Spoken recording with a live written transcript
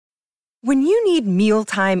When you need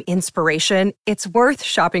mealtime inspiration, it's worth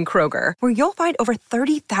shopping Kroger, where you'll find over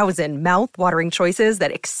 30,000 mouth-watering choices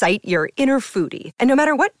that excite your inner foodie. And no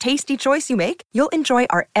matter what tasty choice you make, you'll enjoy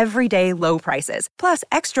our everyday low prices, plus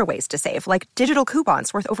extra ways to save, like digital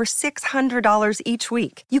coupons worth over $600 each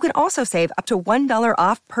week. You can also save up to $1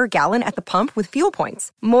 off per gallon at the pump with fuel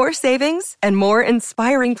points. More savings and more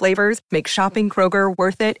inspiring flavors make shopping Kroger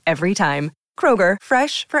worth it every time. Kroger,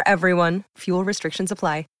 fresh for everyone. Fuel restrictions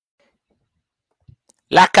apply.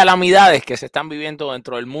 Las calamidades que se están viviendo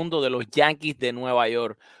dentro del mundo de los Yankees de Nueva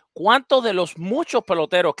York. ¿Cuántos de los muchos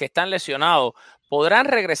peloteros que están lesionados podrán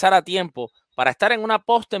regresar a tiempo para estar en una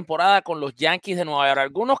postemporada con los Yankees de Nueva York?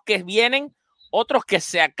 Algunos que vienen, otros que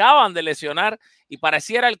se acaban de lesionar y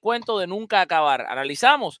pareciera el cuento de nunca acabar.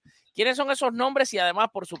 Analizamos quiénes son esos nombres y además,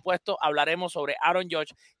 por supuesto, hablaremos sobre Aaron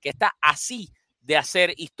Judge, que está así de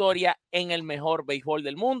hacer historia en el mejor béisbol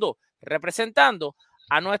del mundo, representando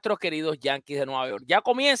a nuestros queridos Yankees de Nueva York. Ya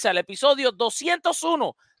comienza el episodio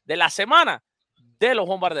 201 de la semana de los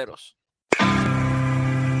Bombarderos.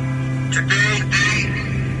 Today,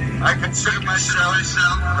 I consider myself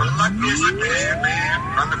the luckiest man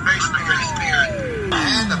on the face of the earth.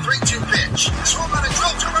 And the 3-2 pitch. Swung on a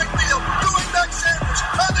drill to right field. Going back Sanders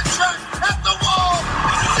on the track at the wall.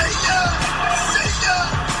 See ya! See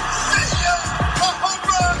ya! See ya! A home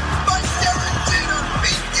run by Derek Jeter.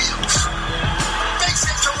 He deals. Base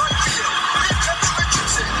hit to right field. Here comes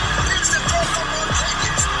Richardson. Here's the throw from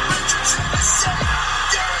Martinez. Richardson is safe.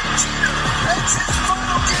 Derek Jeter ends his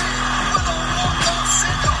final game with a walk-off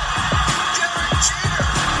single. Derek Jeter,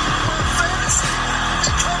 where fantasy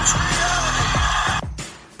becomes reality.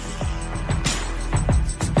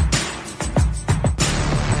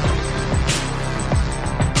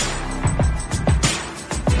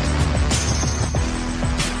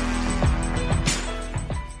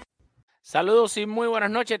 Saludos y muy buenas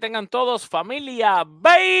noches tengan todos, familia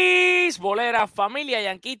beisbolera, familia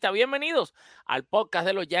yanquista. Bienvenidos al podcast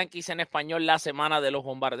de los Yankees en español, la semana de los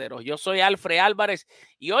Bombarderos. Yo soy Alfred Álvarez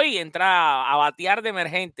y hoy entra a batear de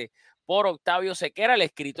emergente por Octavio Sequera, el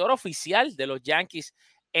escritor oficial de los Yankees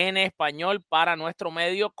en español para nuestro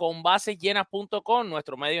medio conbasesllenas.com,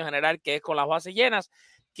 nuestro medio en general que es con las bases llenas.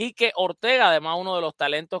 Quique Ortega, además uno de los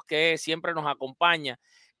talentos que siempre nos acompaña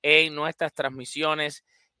en nuestras transmisiones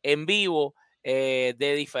en vivo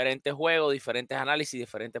de diferentes juegos, diferentes análisis,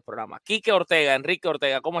 diferentes programas. Quique Ortega, Enrique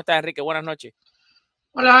Ortega. ¿Cómo estás, Enrique? Buenas noches.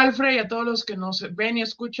 Hola, Alfred, y a todos los que nos ven y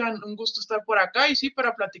escuchan, un gusto estar por acá. Y sí,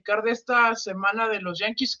 para platicar de esta semana de los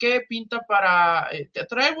Yankees, que pinta para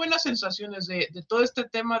traer buenas sensaciones de todo este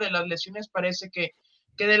tema de las lesiones. Parece que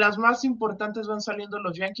de las más importantes van saliendo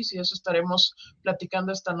los Yankees y de eso estaremos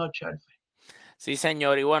platicando esta noche, Alfred. Sí,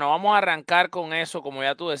 señor. Y bueno, vamos a arrancar con eso, como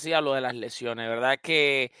ya tú decías, lo de las lesiones. ¿Verdad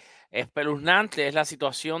que espeluznante es la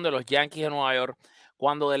situación de los Yankees de Nueva York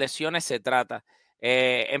cuando de lesiones se trata?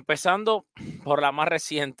 Empezando por la más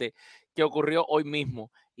reciente que ocurrió hoy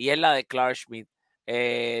mismo, y es la de Clarke Schmidt.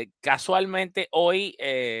 Casualmente hoy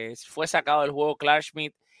fue sacado del juego Clarke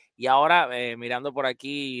Schmidt, y ahora mirando por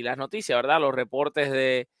aquí las noticias, ¿verdad? Los reportes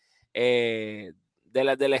del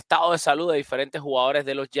estado de salud de diferentes jugadores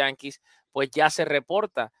de los Yankees, pues ya se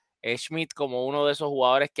reporta Schmidt como uno de esos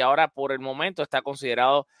jugadores que ahora por el momento está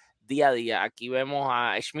considerado día a día. Aquí vemos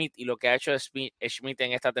a Schmidt y lo que ha hecho Schmidt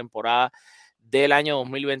en esta temporada del año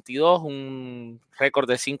 2022, un récord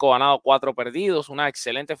de 5 ganados, 4 perdidos, una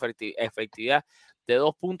excelente efectividad de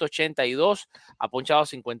 2.82, ha ponchado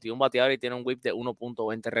 51 bateadores y tiene un whip de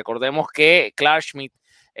 1.20. Recordemos que Clarke Schmidt,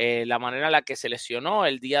 la manera en la que se lesionó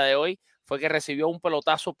el día de hoy fue que recibió un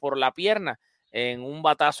pelotazo por la pierna en un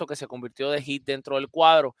batazo que se convirtió de hit dentro del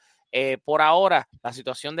cuadro. Por ahora, la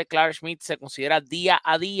situación de Clarke Schmidt se considera día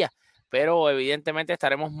a día, pero evidentemente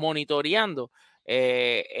estaremos monitoreando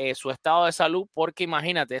su estado de salud, porque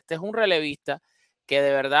imagínate, este es un relevista que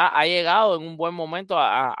de verdad ha llegado en un buen momento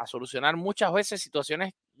a solucionar muchas veces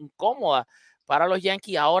situaciones incómodas para los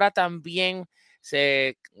Yankees. Ahora también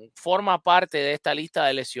se forma parte de esta lista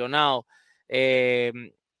de lesionados. Les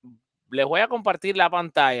voy a compartir la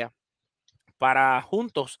pantalla para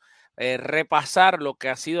juntos repasar lo que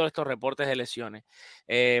ha sido estos reportes de lesiones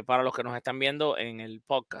para los que nos están viendo en el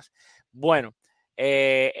podcast. Bueno,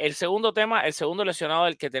 el segundo lesionado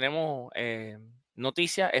del que tenemos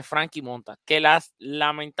noticia es Frankie Montas, que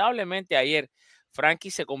lamentablemente ayer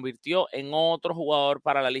Frankie se convirtió en otro jugador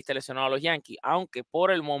para la lista de lesionados de los Yankees, aunque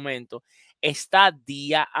por el momento está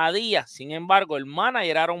día a día. Sin embargo, el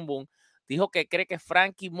manager Aaron Boone dijo que cree que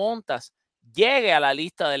Frankie Montas llegue a la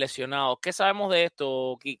lista de lesionados. ¿Qué sabemos de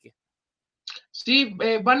esto, Quique? Sí,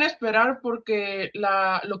 van a esperar porque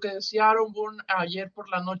lo que decía Aaron Boone ayer por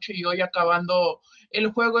la noche y hoy acabando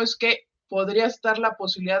el juego es que podría estar la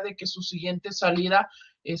posibilidad de que su siguiente salida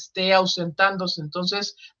esté ausentándose.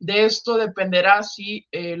 Entonces, de esto dependerá si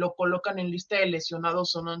lo colocan en lista de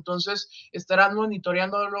lesionados o no. Entonces, estarán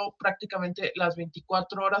monitoreándolo prácticamente las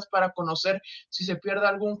 24 horas para conocer si se pierde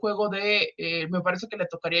algún juego me parece que le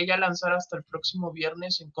tocaría ya lanzar hasta el próximo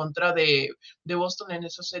viernes en contra de Boston en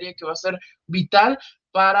esa serie que va a ser vital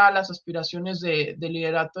para las aspiraciones de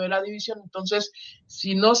liderato de la división. Entonces,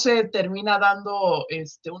 si no se termina dando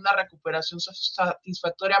una recuperación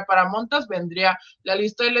satisfactoria para Montas, vendría la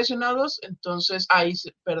lista de lesionados, entonces ahí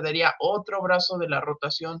se perdería otro brazo de la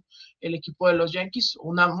rotación el equipo de los Yankees.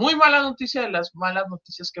 Una muy mala noticia de las malas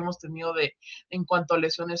noticias que hemos tenido en cuanto a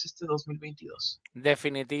lesiones este 2022.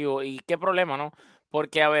 Definitivo. Y qué problema, ¿no?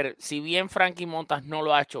 Porque, a ver, si bien Frankie Montas no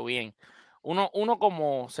lo ha hecho bien, uno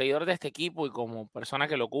como seguidor de este equipo y como persona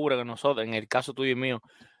que lo cubre, que nosotros, en el caso tuyo y mío,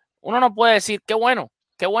 uno no puede decir, qué bueno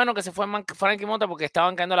que se fue Frankie Montas porque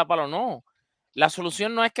estaban cayendo la palo. No, la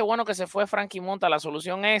solución no es qué bueno que se fue Frankie Montas, la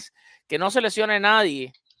solución es que no se lesione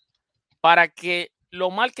nadie para que lo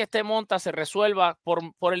mal que esté Montas se resuelva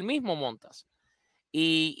por el mismo Montas.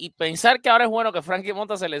 Y pensar que ahora es bueno que Frankie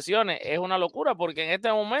Montas se lesione es una locura porque en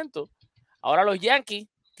este momento, ahora los Yankees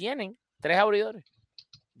tienen 3 abridores.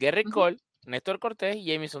 Gerrit Cole, Néstor Cortés y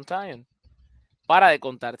Jameson Taillon. Para de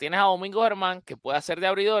contar, tienes a Domingo Germán que puede hacer de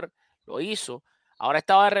abridor, lo hizo, ahora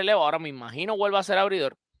estaba de relevo, ahora me imagino vuelve a ser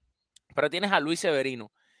abridor, pero tienes a Luis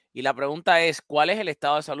Severino. Y la pregunta es, ¿cuál es el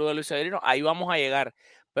estado de salud de Luis Severino? Ahí vamos a llegar.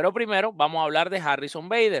 Pero primero vamos a hablar de Harrison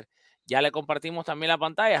Bader. Ya le compartimos también la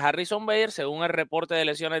pantalla. Harrison Bader, según el reporte de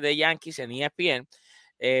lesiones de Yankees en ESPN,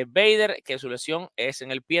 Bader, que su lesión es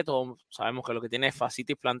en el pie, todos sabemos que lo que tiene es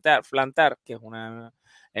fascitis plantar, que es una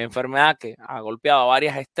enfermedad que ha golpeado a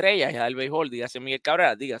varias estrellas ya del béisbol, dígase Miguel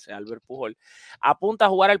Cabrera, dígase Albert Pujol, apunta a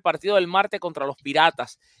jugar el partido del martes contra los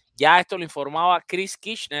Piratas. Ya esto lo informaba Chris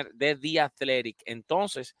Kirchner de The Athletic.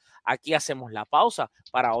 Entonces, aquí hacemos la pausa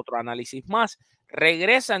para otro análisis más.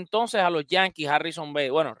 Regresa entonces a los Yankees Harrison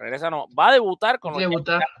Bader. Bueno, regresa no, va a debutar con los Yankees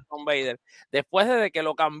Harrison Bader. Después de que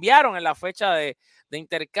lo cambiaron en la fecha de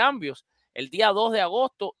intercambios el día 2 de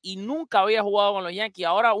agosto y nunca había jugado con los Yankees.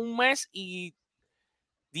 Ahora un mes y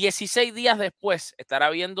 16 días después estará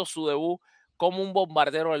viendo su debut como un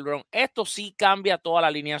bombardero del Bronx. Esto sí cambia toda la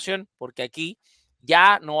alineación porque aquí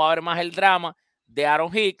ya no va a haber más el drama de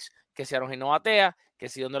Aaron Hicks, que si Aaron Hicks no batea, que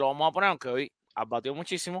si dónde lo vamos a poner, aunque hoy batió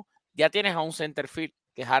muchísimo, ya tienes a un center field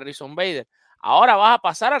que es Harrison Bader. Ahora vas a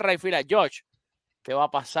pasar al right field a George. ¿Qué va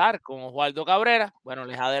a pasar con Oswaldo Cabrera? Bueno,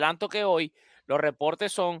 les adelanto que hoy los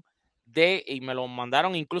reportes son y me lo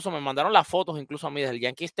mandaron, incluso me mandaron las fotos, incluso a mí desde el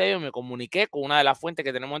Yankee Stadium, me comuniqué con una de las fuentes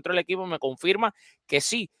que tenemos dentro del equipo, me confirma que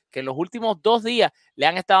sí, que en los últimos 2 días le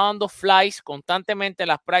han estado dando flies constantemente en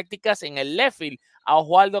las prácticas en el left field a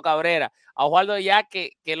Oswaldo Cabrera. A Oswaldo ya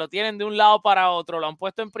que lo tienen de un lado para otro, lo han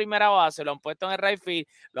puesto en primera base, lo han puesto en el right field,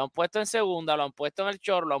 lo han puesto en segunda, lo han puesto en el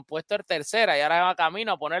short, lo han puesto en tercera y ahora va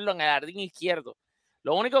camino a ponerlo en el jardín izquierdo.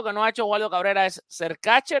 Lo único que no ha hecho Oswaldo Cabrera es ser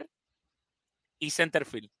catcher y center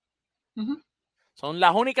field. Son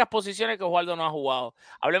las únicas posiciones que Oswaldo no ha jugado.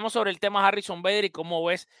 Hablemos sobre el tema Harrison Bader y cómo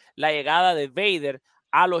ves la llegada de Bader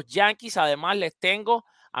a los Yankees. Además, les tengo,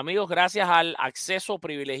 amigos, gracias al acceso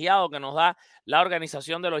privilegiado que nos da la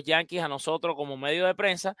organización de los Yankees a nosotros como medio de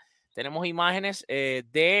prensa, tenemos imágenes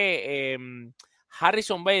de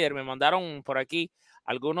Harrison Bader. Me mandaron por aquí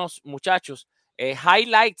algunos muchachos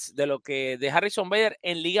highlights de Harrison Bader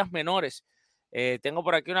en ligas menores. Tengo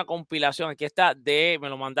por aquí una compilación, aquí está me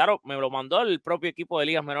lo mandó el propio equipo de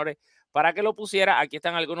ligas menores para que lo pusiera. Aquí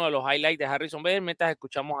están algunos de los highlights de Harrison Bader mientras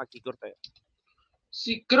escuchamos aquí Ortega.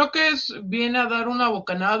 Sí, creo que viene a dar una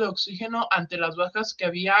bocanada de oxígeno ante las bajas que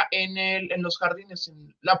había en los jardines.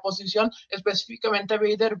 En la posición, específicamente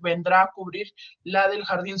Bader vendrá a cubrir la del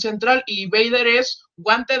jardín central y Bader es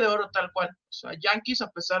guante de oro tal cual. O sea, Yankees,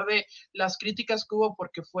 a pesar de las críticas que hubo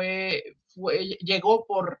porque llegó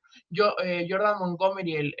por Jordan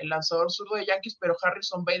Montgomery, el lanzador zurdo de Yankees, pero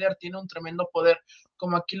Harrison Bader tiene un tremendo poder,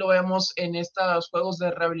 como aquí lo vemos en estos juegos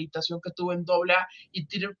de rehabilitación que tuvo en AA y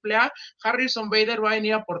AAA. Harrison Bader va a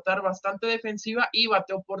venir a aportar bastante defensiva y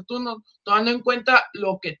bate oportuno, tomando en cuenta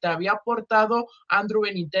lo que te había aportado Andrew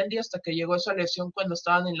Benintendi hasta que llegó esa lesión cuando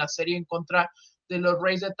estaban en la serie en contra de los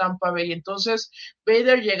Rays de Tampa Bay. Entonces,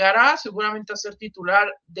 Bader llegará seguramente a ser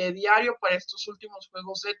titular de diario para estos últimos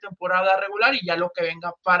juegos de temporada regular y ya lo que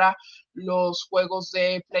venga para los juegos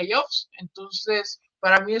de playoffs. Entonces,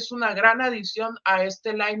 para mí es una gran adición a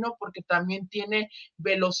este line-up porque también tiene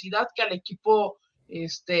velocidad que al equipo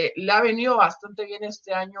le ha venido bastante bien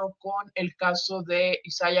este año con el caso de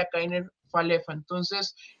Isaiah Kiner Falefa.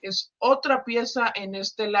 Entonces, es otra pieza en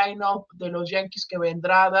este lineup de los Yankees que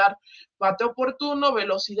vendrá a dar bateo oportuno,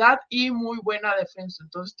 velocidad y muy buena defensa.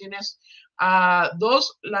 Entonces, tienes a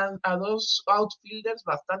dos outfielders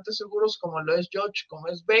bastante seguros, como lo es George, como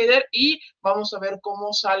es Bader, y vamos a ver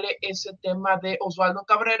cómo sale ese tema de Osvaldo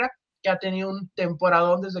Cabrera, que ha tenido un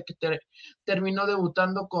temporadón desde que terminó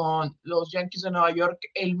debutando con los Yankees de Nueva York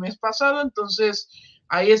el mes pasado. Entonces,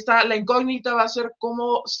 ahí está, la incógnita va a ser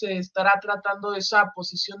cómo se estará tratando esa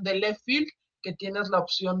posición de left field, que tienes la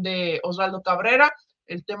opción de Osvaldo Cabrera,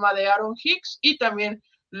 el tema de Aaron Hicks y también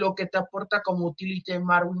lo que te aporta como utility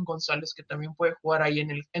Marwin González, que también puede jugar ahí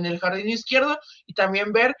en el jardín izquierdo, y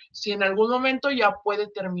también ver si en algún momento ya puede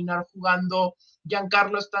terminar jugando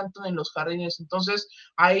Giancarlo Stanton en los jardines. Entonces,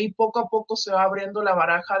 ahí poco a poco se va abriendo la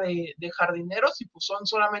baraja de jardineros, y pues son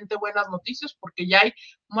solamente buenas noticias porque ya hay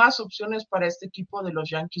más opciones para este equipo de los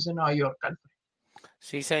Yankees de Nueva York, Alfred.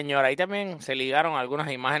 Sí, señor. Ahí también se ligaron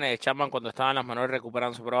algunas imágenes de Chapman cuando estaban las menores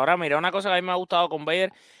recuperándose. Pero ahora, mira, una cosa que a mí me ha gustado con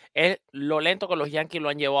Bader es lo lento que los Yankees lo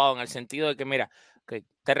han llevado, en el sentido de que, mira, que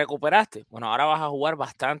te recuperaste. Bueno, ahora vas a jugar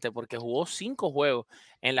bastante porque jugó 5 juegos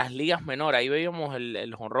en las ligas menores. Ahí veíamos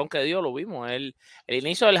el jonrón que dio, lo vimos. El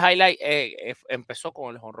inicio del highlight empezó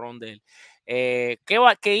con el jonrón de él.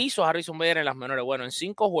 ¿Qué hizo Harrison Bader en las menores? Bueno, en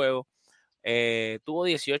 5 juegos. Tuvo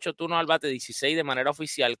 18 turnos al bate, 16 de manera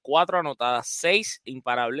oficial, 4 anotadas, 6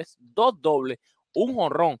 imparables, 2 dobles, un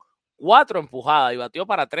jonrón, 4 empujadas y batió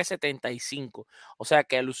para 3.75. O sea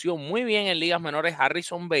que lució muy bien en ligas menores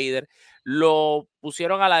Harrison Bader. Lo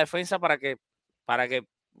pusieron a la defensa para que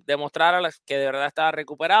demostrara que de verdad estaba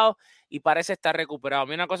recuperado, y parece estar recuperado. A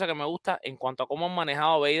mí una cosa que me gusta en cuanto a cómo han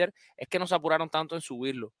manejado a Bader es que no se apuraron tanto en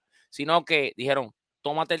subirlo, sino que dijeron: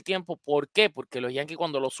 tómate el tiempo. ¿Por qué? Porque los Yankees,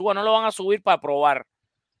 cuando lo suban, no lo van a subir para probar,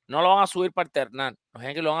 no lo van a subir para alternar. Los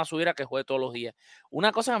Yankees lo van a subir a que juegue todos los días.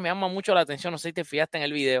 Una cosa que me llama mucho la atención, no sé si te fijaste en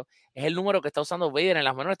el video, es el número que está usando Bader en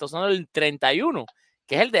las menores. Está usando el 31,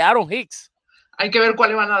 que es el de Aaron Hicks. Hay que ver cuál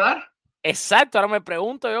le van a dar. Exacto. Ahora me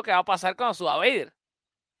pregunto yo qué va a pasar cuando suba Bader.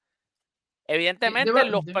 Evidentemente,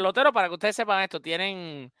 los peloteros, para que ustedes sepan esto,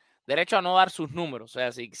 tienen derecho a no dar sus números. O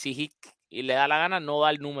sea, si Hicks y le da la gana, no da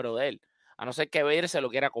el número de él, a no ser que Bader se lo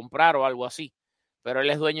quiera comprar o algo así. Pero él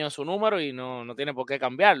es dueño de su número y no tiene por qué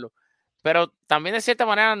cambiarlo. Pero también, de cierta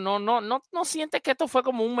manera, no sientes que esto fue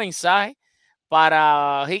como un mensaje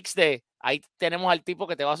para Hicks de: ahí tenemos al tipo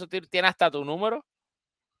que te va a sustituir, tiene hasta tu número.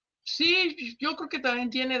 Sí, yo creo que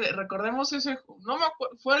también tiene, recordemos ese, no me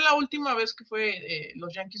acuerdo, fue la última vez que fue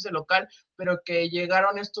los Yankees de local, pero que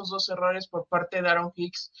llegaron estos 2 errores por parte de Aaron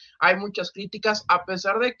Hicks. Hay muchas críticas, a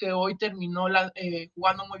pesar de que hoy terminó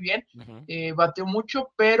jugando muy bien, bateó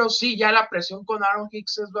mucho, pero sí, ya la presión con Aaron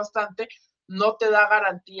Hicks es bastante, no te da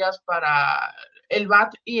garantías para el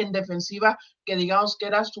bat, y en defensiva, que digamos que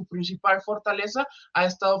era su principal fortaleza, ha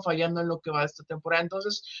estado fallando en lo que va de esta temporada.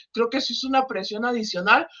 Entonces, creo que sí es una presión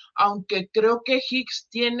adicional, aunque creo que Hicks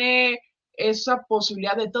tiene esa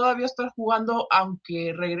posibilidad de todavía estar jugando,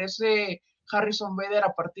 aunque regrese Harrison Bader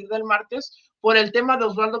a partir del martes, por el tema de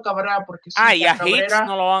Osvaldo Cabrera, porque sí, y a Cabrera, Hicks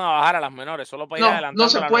no lo van a bajar a las menores, solo para ir adelantando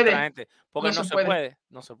a nuestra gente, porque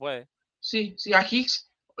no se puede. Sí, a Hicks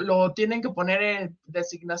lo tienen que poner en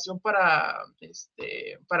designación para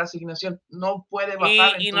asignación, no puede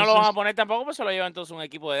bajar. Y no lo van a poner tampoco, pues se lo lleva entonces un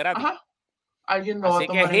equipo de gratis. Ajá, alguien lo va a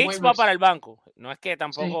tomar. Así que Hicks va para el banco. No es que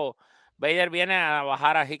tampoco Bader viene a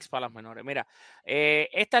bajar a Hicks para las menores. Mira,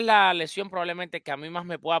 esta es la lesión probablemente que a mí más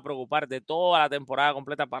me pueda preocupar de toda la temporada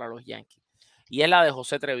completa para los Yankees, y es la de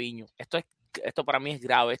José Treviño. Esto para mí es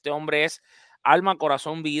grave. Este hombre es alma,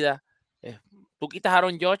 corazón, vida. Tú quitas a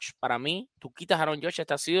Aaron Judge, para mí,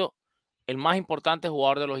 este ha sido el más importante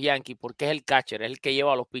jugador de los Yankees, porque es el catcher, es el que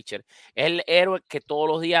lleva a los pitchers, es el héroe que todos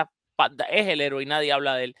los días es el héroe y nadie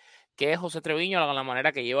habla de él, que es José Treviño, la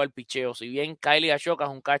manera que lleva el picheo. Si bien Kylie Ashoka es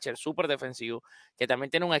un catcher súper defensivo, que también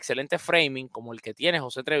tiene un excelente framing, como el que tiene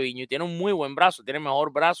José Treviño, y tiene un muy buen brazo, tiene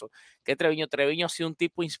mejor brazo que Treviño. Treviño ha sido un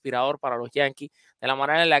tipo inspirador para los Yankees, de la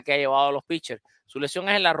manera en la que ha llevado a los pitchers. Su lesión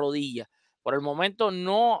es en la rodilla. Por el momento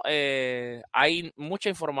no hay mucha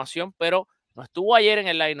información, pero no estuvo ayer en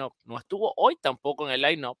el line-up, no estuvo hoy tampoco en el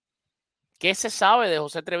line-up. ¿Qué se sabe de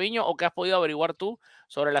José Treviño, o qué has podido averiguar tú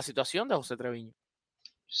sobre la situación de José Treviño?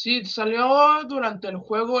 Sí, salió durante el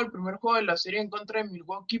primer juego de la serie en contra de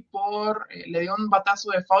Milwaukee, le dio un batazo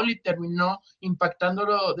de foul y terminó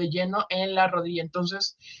impactándolo de lleno en la rodilla.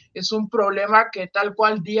 Entonces, es un problema que tal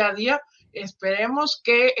cual día a día, esperemos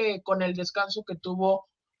que con el descanso que tuvo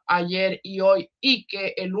ayer y hoy, y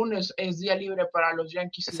que el lunes es día libre para los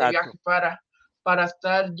Yankees. Exacto. Y de viaje para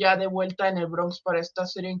estar ya de vuelta en el Bronx para esta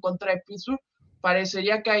serie en contra de Pittsburgh,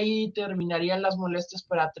 parecería que ahí terminarían las molestias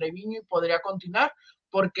para Treviño y podría continuar,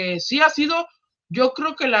 porque sí ha sido, yo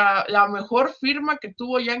creo que la mejor firma que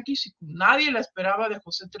tuvo Yankees, y nadie la esperaba, de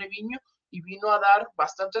José Treviño, y vino a dar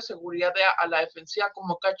bastante seguridad a la defensiva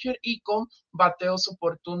como catcher y con bateos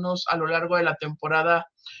oportunos a lo largo de la temporada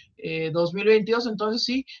 2022. Entonces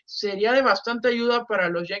sí, sería de bastante ayuda para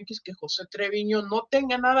los Yankees que José Treviño no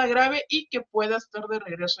tenga nada grave y que pueda estar de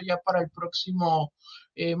regreso ya para el próximo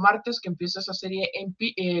martes, que empieza esa serie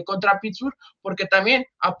contra Pittsburgh, porque también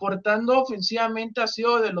aportando ofensivamente ha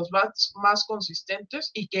sido de los bats más consistentes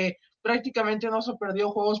y que prácticamente no se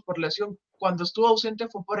perdió juegos por lesión. Cuando estuvo ausente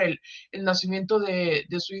fue por el nacimiento de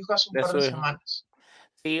su hijo hace un par de semanas.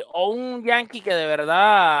 Sí, o un Yankee que de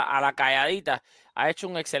verdad a la calladita ha hecho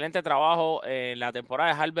un excelente trabajo en la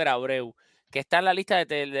temporada, es Albert Abreu, que está en la lista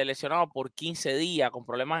de lesionados por 15 días con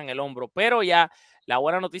problemas en el hombro. Pero ya la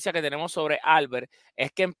buena noticia que tenemos sobre Albert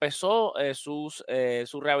es que empezó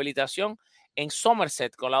su rehabilitación en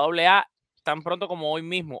Somerset con la AA tan pronto como hoy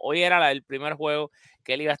mismo. Hoy era el primer juego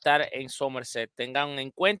que él iba a estar en Somerset. Tengan en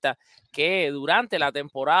cuenta que durante la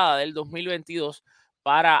temporada del 2022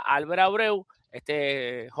 para Albert Abreu,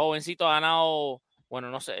 este jovencito ha ganado, bueno,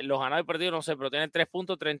 no sé, los ganados y perdidos no sé, pero tiene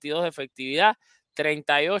 3.32 de efectividad,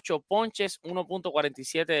 38 ponches,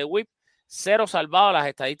 1.47 de whip, 0 salvados, las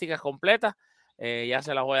estadísticas completas. Ya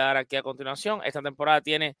se las voy a dar aquí a continuación. Esta temporada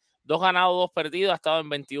tiene 2 ganados, 2 perdidos, ha estado en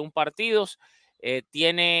 21 partidos.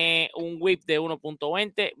 Tiene un whip de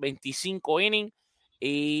 1.20, 25 innings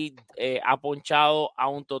y ha ponchado a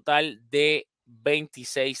un total de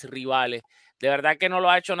 26 rivales. De verdad que no lo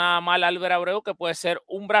ha hecho nada mal Albert Abreu, que puede ser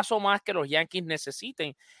un brazo más que los Yankees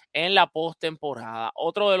necesiten en la postemporada.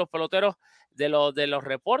 Otro de los peloteros de los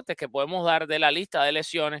reportes que podemos dar de la lista de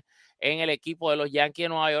lesiones en el equipo de los Yankees de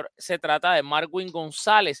Nueva York se trata de Marwin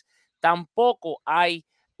González. Tampoco hay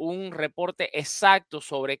un reporte exacto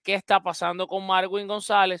sobre qué está pasando con Marwin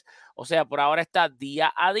González. O sea, por ahora está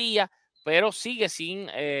día a día, pero sigue sin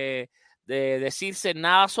decirse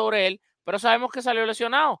nada sobre él. Pero sabemos que salió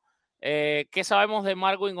lesionado. ¿Qué sabemos de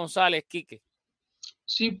Marwin González, Quique?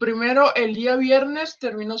 Sí, primero el día viernes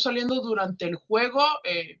terminó saliendo durante el juego,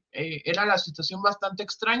 era la situación bastante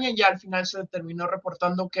extraña, y ya al final se terminó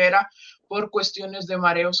reportando que era por cuestiones de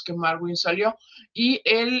mareos que Marwin salió, y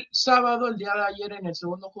el sábado, el día de ayer, en el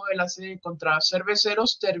segundo juego de la serie contra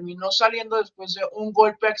Cerveceros, terminó saliendo después de un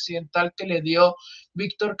golpe accidental que le dio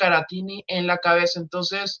Víctor Caratini en la cabeza.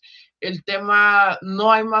 Entonces el tema,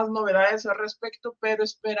 no hay más novedades al respecto, pero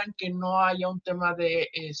esperan que no haya un tema de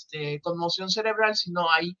conmoción cerebral, sino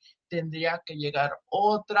ahí tendría que llegar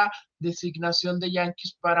otra designación de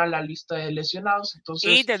Yankees para la lista de lesionados. Y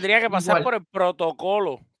Entonces, tendría que pasar igual. por el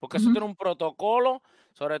protocolo, porque eso tiene un protocolo,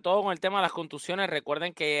 sobre todo con el tema de las contusiones.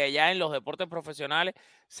 Recuerden que ya en los deportes profesionales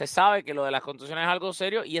se sabe que lo de las contusiones es algo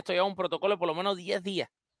serio y esto lleva un protocolo de por lo menos 10 días.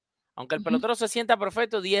 Aunque el pelotero se sienta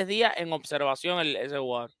perfecto, 10 días en observación ese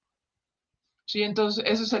jugador. Sí, entonces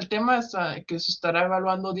ese es el tema que se estará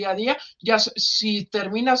evaluando día a día. Ya si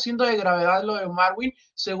termina siendo de gravedad lo de Marwin,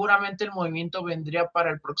 seguramente el movimiento vendría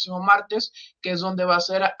para el próximo martes, que es donde va a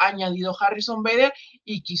ser añadido Harrison Bader,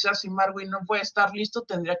 y quizás si Marwin no puede estar listo,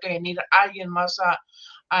 tendría que venir alguien más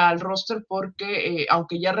al roster, porque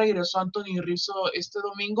aunque ya regresó Anthony Rizzo este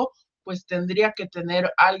domingo, pues tendría que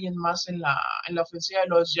tener alguien más en la ofensiva de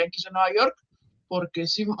los Yankees de Nueva York, porque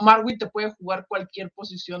si Marwin te puede jugar cualquier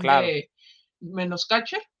posición Claro. de menos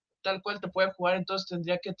catcher, tal cual te puede jugar. Entonces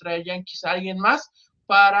tendría que traer Yankees a alguien más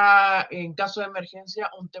para, en caso de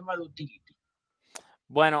emergencia, un tema de utility.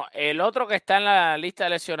 Bueno, el otro que está en la lista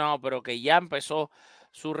de lesionados, pero que ya empezó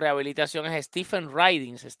su rehabilitación, es Stephen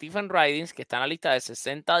Ridings. Stephen Ridings, que está en la lista de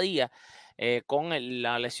 60 días con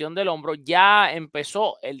la lesión del hombro, ya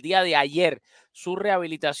empezó el día de ayer su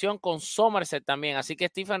rehabilitación con Somerset también. Así que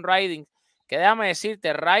Stephen Ridings, que déjame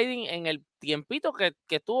decirte, Ridings en el tiempito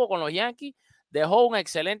que tuvo con los Yankees, dejó un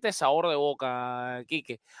excelente sabor de boca,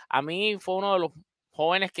 Quique. A mí fue uno de los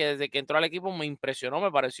jóvenes que desde que entró al equipo me impresionó, me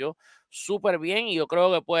pareció súper bien y yo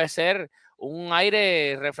creo que puede ser un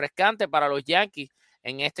aire refrescante para los Yankees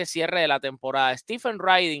en este cierre de la temporada. Stephen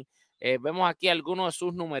Riding, vemos aquí algunos de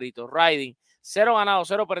sus numeritos. Riding, 0 ganados,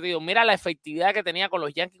 0 perdidos. Mira la efectividad que tenía con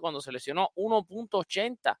los Yankees cuando se lesionó,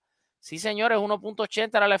 1.80. Sí, señores,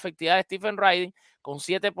 1.80 era la efectividad de Stephen Riding con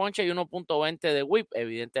 7 ponches y 1.20 de whip.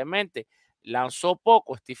 Evidentemente, lanzó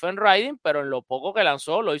poco Stephen Riding, pero en lo poco que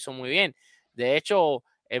lanzó lo hizo muy bien. De hecho,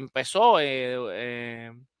 empezó,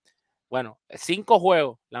 bueno, 5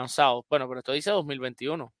 juegos lanzados. Bueno, pero esto dice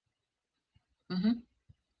 2021.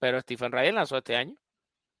 Pero Stephen Riding lanzó este año.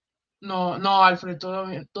 No, Alfred,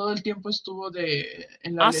 todo el tiempo estuvo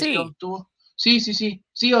en la lesión. Sí.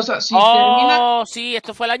 Sí, o sea, si termina, Sí,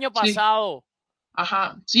 esto fue el año sí, pasado.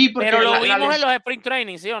 ajá, sí, porque Pero lo la vimos en los sprint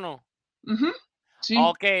training, ¿sí o no? sí,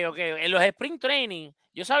 Ok. En los sprint training,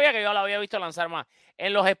 yo sabía que yo lo había visto lanzar más.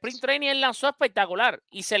 En los sprint training él lanzó espectacular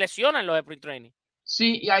y se lesiona en los sprint training.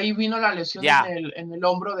 sí, y ahí vino la lesión Ya, en el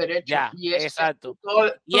hombro derecho, ya, y exacto.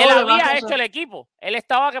 Y él todo demás, había o hecho sea, el equipo. Él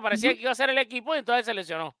estaba que parecía ujú, que iba a ser el equipo y entonces se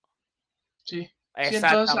lesionó. sí, sí, entonces,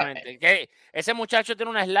 Exactamente. Que ese muchacho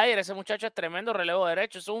tiene un slider, ese muchacho es tremendo relevo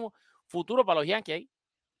derecho, es un futuro para los Yankees ahí.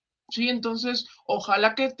 sí, entonces,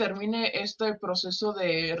 ojalá que termine este proceso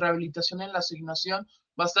de rehabilitación en la asignación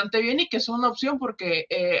bastante bien y que sea una opción porque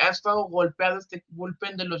ha estado golpeado este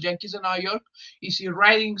bullpen de los Yankees de Nueva York y si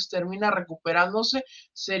Ridings termina recuperándose,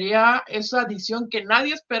 sería esa adición que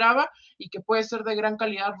nadie esperaba y que puede ser de gran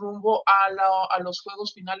calidad rumbo a los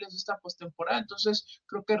juegos finales de esta postemporada. Entonces,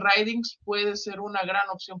 creo que Ridings puede ser una gran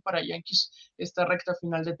opción para Yankees esta recta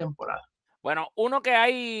final de temporada. Bueno, uno que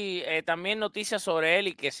hay también noticias sobre él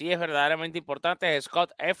y que sí es verdaderamente importante es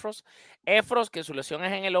Scott Effros. Effros, que su lesión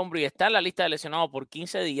es en el hombro y está en la lista de lesionados por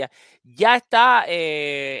 15 días, ya está,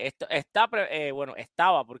 bueno,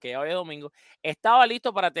 estaba, porque ya hoy es domingo, estaba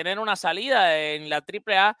listo para tener una salida en la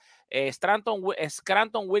AAA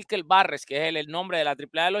Scranton Wilkel Barres, que es el nombre de la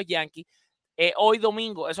AAA de los Yankees, hoy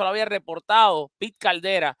domingo. Eso lo había reportado Pete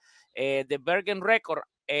Caldera de Bergen Record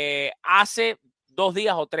hace 2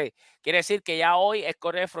 días o 3. Quiere decir que ya hoy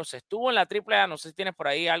Scott Effross estuvo en la AAA. No sé si tienes por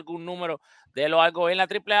ahí algún número de él o algo en la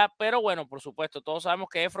AAA, pero bueno, por supuesto, todos sabemos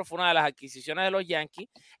que Effross fue una de las adquisiciones de los Yankees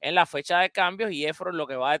en la fecha de cambios y Effross, lo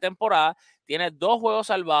que va de temporada, tiene 2 juegos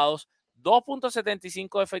salvados,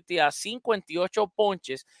 2.75 de efectividad, 58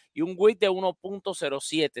 ponches y un WHIP de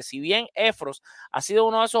 1.07. Si bien Effross ha sido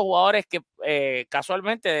uno de esos jugadores que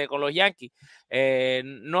casualmente con los Yankees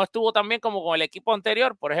no estuvo tan bien como con el equipo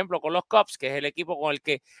anterior, por ejemplo con los Cubs, que es el equipo con el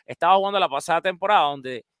que estaba jugando la pasada temporada,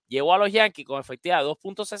 donde llegó a los Yankees con efectividad de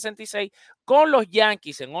 2.66, con los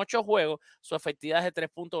Yankees en 8 juegos, su efectividad es de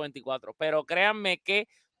 3.24. Pero créanme que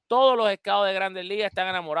todos los scouts de Grandes Ligas están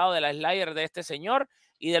enamorados de la slider de este señor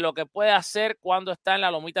y de lo que puede hacer cuando está en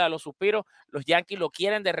la lomita de los suspiros. Los Yankees lo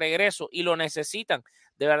quieren de regreso y lo necesitan.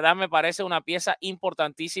 De verdad me parece una pieza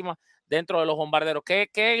importantísima dentro de los bombarderos.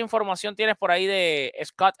 ¿Qué información tienes por ahí de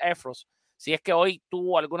Scott Effross? Si es que hoy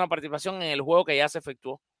tuvo alguna participación en el juego que ya se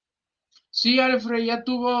efectuó. Sí, Alfred ya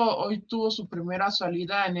hoy tuvo su primera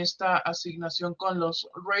salida en esta asignación con los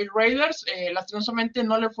Raiders. Lastimosamente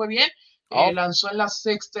no le fue bien. Oh, Lanzó en la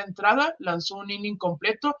sexta entrada, lanzó un inning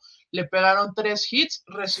completo, le pegaron 3 hits,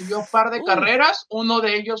 recibió par de carreras, uno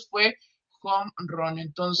de ellos fue home run. uy.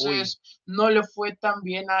 Entonces no le fue tan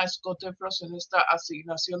bien a Scott Effross en esta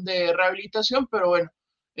asignación de rehabilitación, pero bueno,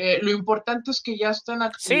 lo importante es que ya está en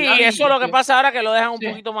actividad Sí, eso es y lo que que pasa ahora, que lo dejan un sí.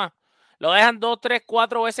 poquito más. Lo dejan 2, 3,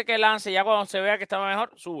 4 veces que lance. Ya cuando se vea que está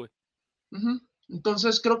mejor, sube. Ujú.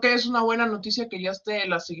 Entonces creo que es una buena noticia que ya esté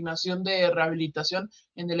la asignación de rehabilitación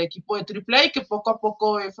en el equipo de AAA y que poco a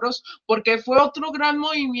poco Efros, porque fue otro gran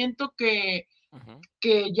movimiento que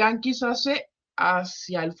Yankees hace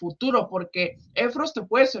hacia el futuro, porque Efros te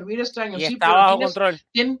puede servir este año, Y sí, está pero bajo control.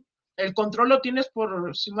 el control lo tienes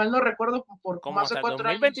por, si mal no recuerdo, por Como más de hasta el 4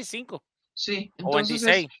 años. 2025 Sí, o entonces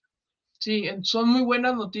 26. sí, son muy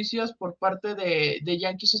buenas noticias por parte de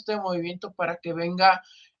Yankees este movimiento para que venga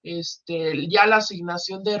ya la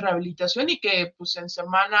asignación de rehabilitación y que pues en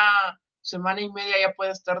semana y media ya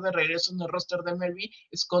pueda estar de regreso en el roster de MLB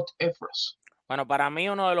Scott Effross. Bueno, para mí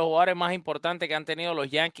uno de los jugadores más importantes que han tenido los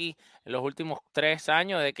Yankees en los últimos 3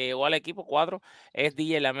 años de que llegó al equipo 4 es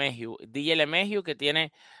DJ LeMahieu. DJ LeMahieu, que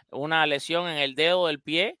tiene una lesión en el dedo del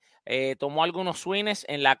pie, tomó algunos swings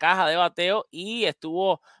en la caja de bateo y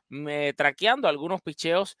estuvo traqueando algunos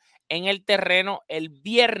picheos en el terreno el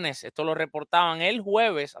viernes. Esto lo reportaban el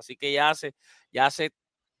jueves, así que ya hace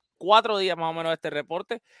 4 días más o menos de este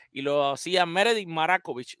reporte, y lo hacía Meredith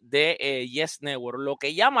Marakovich de Yes Network. Lo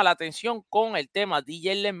que llama la atención con el tema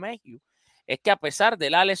DJ LeMahieu es que a pesar de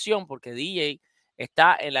la lesión, porque DJ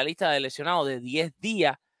está en la lista de lesionados de 10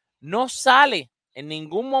 días, no sale en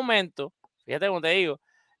ningún momento, fíjate como te digo,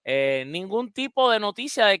 ningún tipo de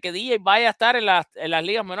noticia de que DJ vaya a estar en las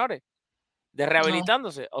ligas menores, de No,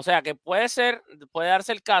 rehabilitándose. O sea que puede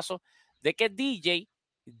darse el caso de que DJ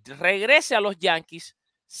regrese a los Yankees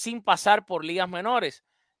sin pasar por ligas menores,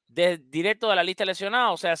 directo de la lista de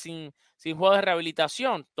lesionados, o sea, sin juegos de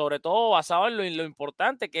rehabilitación, sobre todo basado en lo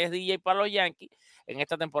importante que es DJ para los Yankees. En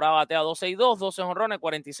esta temporada batea 2.62, 12 jonrones,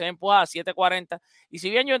 46 empujadas, 7.40. Y si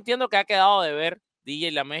bien yo entiendo que ha quedado de ver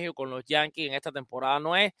DJ LeMahieu con los Yankees en esta temporada,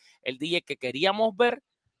 no es el DJ que queríamos ver,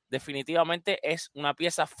 definitivamente es una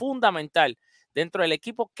pieza fundamental dentro del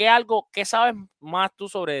equipo. ¿Qué sabes más tú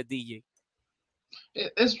sobre DJ?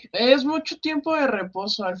 Es mucho tiempo de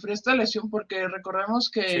reposo, Alfred, esta lesión, porque recordemos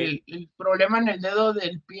que Sí, el problema en el dedo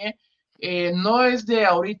del pie no es de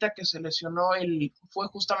ahorita que se lesionó, fue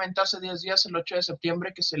justamente hace 10 días, el 8 de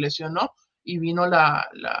septiembre, que se lesionó y vino la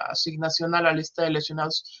asignación a la lista de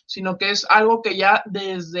lesionados, sino que es algo que ya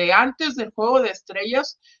desde antes del juego de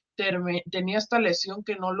estrellas tenía esta lesión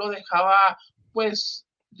que no lo dejaba, pues,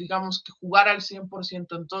 digamos que jugar al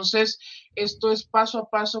 100%. Entonces, esto es paso a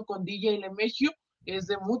paso con DJ LeMahieu, es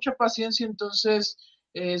de mucha paciencia, entonces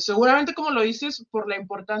seguramente como lo dices, por la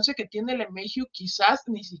importancia que tiene el México, quizás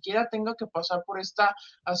ni siquiera tenga que pasar por esta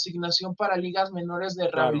asignación para ligas menores de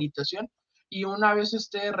claro. rehabilitación y una vez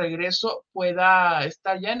esté de regreso pueda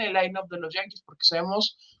estar ya en el line-up de los Yankees, porque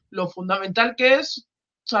sabemos lo fundamental que es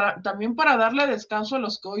también para darle descanso a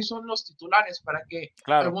los que hoy son los titulares, para que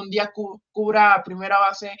Claro. algún día cubra primera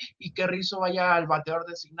base y que Rizzo vaya al bateador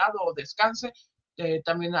designado o descanse.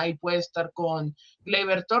 También ahí puede estar con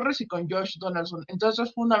Gleyber Torres y con Josh Donaldson. Entonces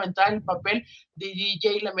es fundamental el papel de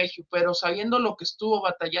DJ LeMahieu, pero sabiendo lo que estuvo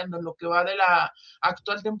batallando en lo que va de la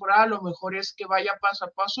actual temporada, lo mejor es que vaya paso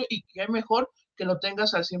a paso y que mejor que lo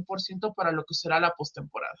tengas al 100% para lo que será la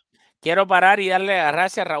postemporada. Quiero parar y darle las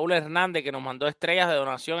gracias a Raúl Hernández, que nos mandó estrellas de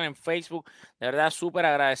donación en Facebook. De verdad, súper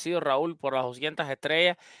agradecido, Raúl, por las 200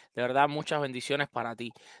 estrellas. De verdad, muchas bendiciones para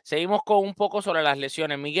ti. Seguimos con un poco sobre las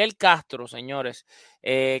lesiones. Miguel Castro, señores,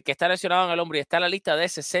 que está lesionado en el hombro y está en la lista de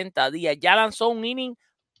 60 días. Ya lanzó un inning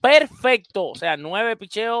perfecto. O sea, 9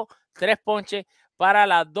 picheos, 3 ponches para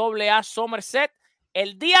la AA Somerset.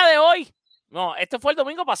 El día de hoy, no, este fue el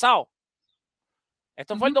domingo pasado.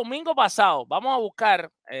 Esto fue el domingo pasado. Vamos a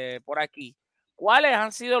buscar por aquí cuáles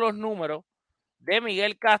han sido los números de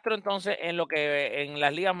Miguel Castro entonces en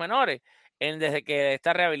las ligas menores, desde que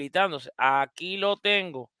está rehabilitándose. Aquí lo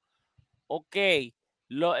tengo. Ok.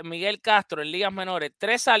 Miguel Castro en ligas menores,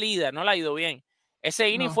 3 salidas, no le ha ido bien. Ese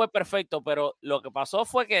inning No. fue perfecto, pero lo que pasó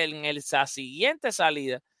fue que en la siguiente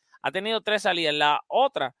salida ha tenido 3 salidas. La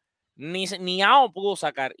otra ni AO pudo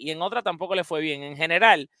sacar y en otra tampoco le fue bien. En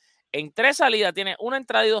general, en 3 salidas tiene 1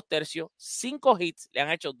 entrada y 2 tercios, 5 hits, le han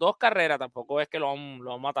hecho 2 carreras, tampoco es que lo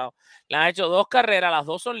han matado. Le han hecho 2 carreras, las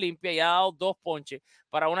 2 son limpias y ha dado 2 ponches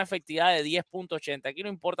para una efectividad de 10.80. Aquí no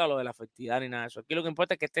importa lo de la efectividad ni nada de eso. Aquí lo que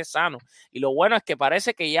importa es que esté sano. Y lo bueno es que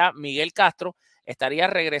parece que ya Miguel Castro estaría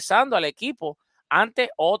regresando al equipo ante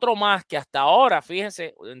otro más que hasta ahora,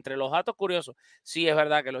 fíjense, entre los datos curiosos, sí es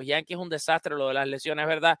verdad que los Yankees es un desastre, lo de las lesiones es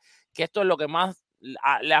verdad, que esto es lo que más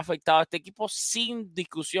le ha afectado a este equipo sin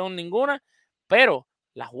discusión ninguna, pero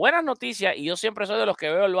las buenas noticias, y yo siempre soy de los que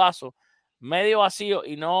veo el vaso medio vacío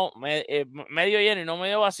y no medio lleno y no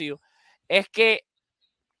medio vacío, es que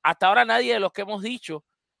hasta ahora nadie de los que hemos dicho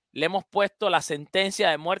le hemos puesto la sentencia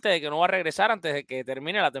de muerte de que no va a regresar antes de que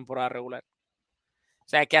termine la temporada regular. O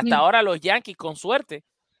sea, que hasta ahora los Yankees, con suerte,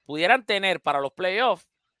 pudieran tener para los playoffs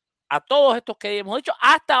a todos estos que hemos dicho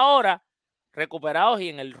hasta ahora recuperados y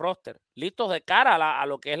en el roster, listos de cara a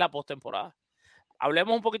lo que es la postemporada.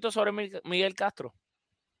 Hablemos un poquito sobre Miguel Castro.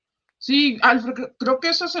 Sí, Alfred, creo que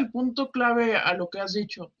ese es el punto clave a lo que has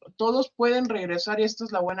dicho. Todos pueden regresar y esta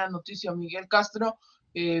es la buena noticia. Miguel Castro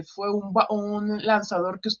fue un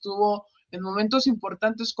lanzador que estuvo en momentos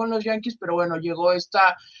importantes con los Yankees, pero bueno, llegó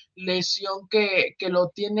esta lesión que lo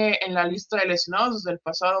tiene en la lista de lesionados desde el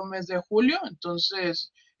pasado mes de julio.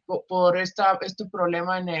 Entonces, por este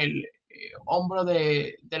problema en el hombro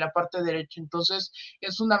de la parte derecha. Entonces,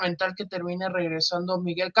 es fundamental que termine regresando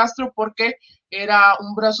Miguel Castro porque era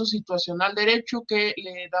un brazo situacional derecho que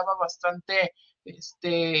le daba bastante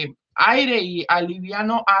aire y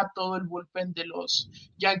aliviano a todo el bullpen de los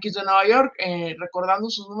Yankees de Nueva York. Recordando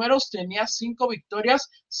sus números, tenía 5 victorias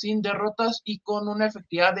sin derrotas y con una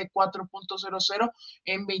efectividad de 4.00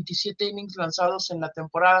 en 27 innings lanzados en la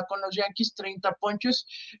temporada con los Yankees, 30 ponches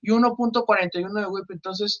y 1.41 de whip.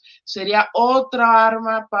 Entonces sería otra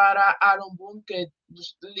arma para Aaron Boone, que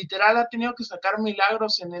pues, literal ha tenido que sacar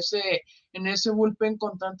milagros en ese bullpen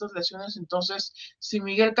con tantas lesiones. Entonces, si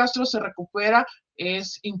Miguel Castro se recupera,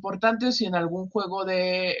 es importante si en algún juego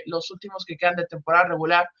de los últimos que quedan de temporada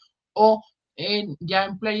regular o ya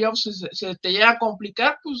en playoffs se te llega a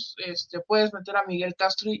complicar, pues puedes meter a Miguel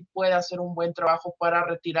Castro y puede hacer un buen trabajo para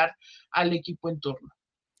retirar al equipo en turno.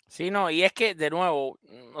 Sí, no, y es que de nuevo,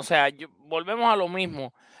 o sea, volvemos a lo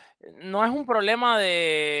mismo. No es un problema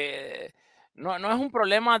de, no es un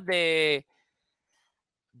problema de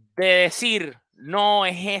decir, no,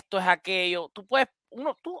 es esto, es aquello. Tú puedes,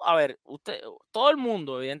 a ver, todo el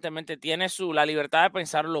mundo evidentemente tiene la libertad de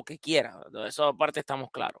pensar lo que quiera. De eso aparte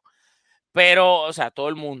estamos claros. Pero, o sea, todo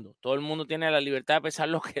el mundo tiene la libertad de pensar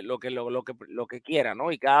lo que quiera, ¿no?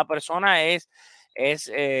 Y cada persona es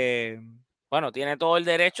Bueno, tiene todo el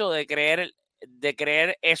derecho de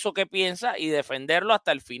creer eso que piensa y defenderlo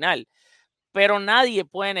hasta el final. Pero nadie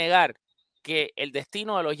puede negar que el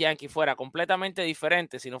destino de los Yankees fuera completamente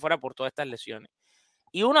diferente si no fuera por todas estas lesiones.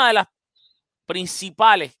 Y una de las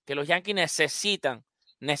principales que los Yankees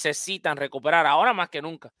necesitan recuperar ahora más que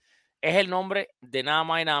nunca es el nombre de nada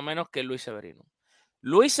más y nada menos que Luis Severino.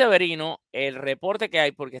 Luis Severino, el reporte que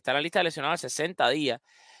hay, porque está en la lista de lesionados 60 días,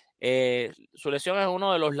 su lesión es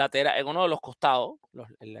uno de los laterales, en uno de los costados,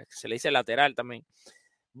 se le dice lateral también.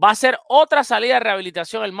 Va a ser otra salida de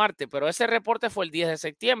rehabilitación el martes, pero ese reporte fue el 10 de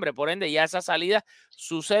septiembre, por ende ya esa salida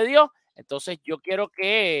sucedió. Entonces yo quiero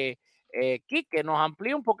que Quique nos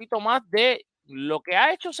amplíe un poquito más de lo que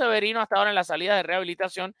ha hecho Severino hasta ahora en la salida de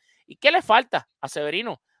rehabilitación y qué le falta a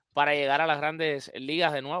Severino para llegar a las grandes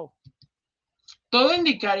ligas de nuevo. Todo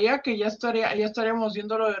indicaría que ya estaríamos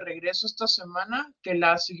viéndolo de regreso esta semana, que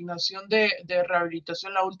la asignación de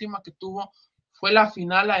rehabilitación, la última que tuvo, fue la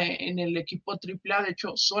final en el equipo AAA. De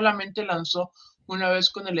hecho, solamente lanzó una vez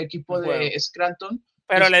con el equipo de Scranton.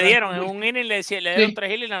 Pero le dieron, en un inning le dieron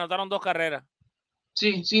 3 hits y le anotaron 2 carreras.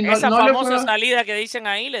 Sí, Esa famosa salida que dicen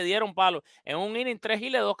ahí le dieron palo. En un inning 3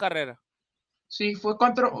 hits y 2 carreras. Sí, fue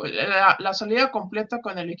la salida completa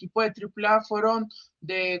con el equipo de AAA fueron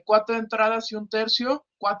de 4 entradas y un tercio,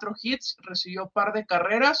 4 hits, recibió par de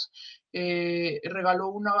carreras, regaló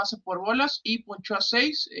una base por bolas y ponchó a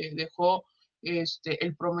 6, dejó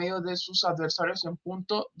el promedio de sus adversarios en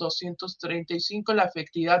 .235, la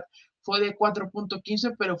efectividad fue de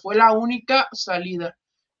 4.15, pero fue la única salida.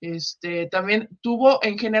 También tuvo,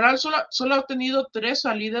 en general, solo ha tenido 3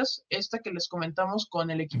 salidas, esta que les comentamos con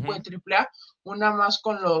el equipo de AAA, una más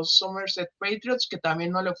con los Somerset Patriots, que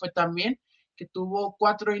también no le fue tan bien, que tuvo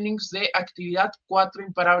 4 innings de actividad, 4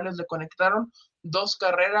 imparables le conectaron, 2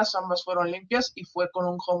 carreras, ambas fueron limpias, y fue con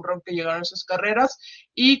un home run que llegaron esas carreras,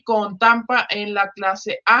 y con Tampa en la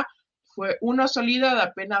clase A, fue una salida de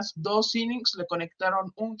apenas 2 innings, le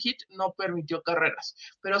conectaron un hit, no permitió carreras.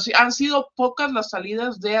 Pero sí, han sido pocas las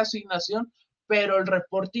salidas de asignación, pero el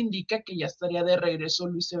reporte indica que ya estaría de regreso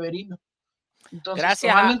Luis Severino. Entonces,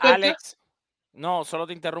 gracias a Alex. No, solo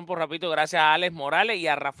te interrumpo rapidito. Gracias a Alex Morales y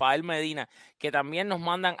a Rafael Medina, que también nos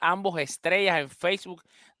mandan ambos estrellas en Facebook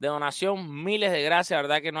de donación. Miles de gracias, la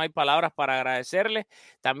verdad que no hay palabras para agradecerles.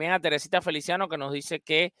 También a Teresita Feliciano, que nos dice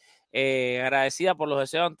que agradecida por los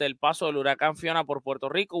deseos ante el paso del huracán Fiona por Puerto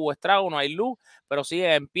Rico. Hubo estrago, no hay luz, pero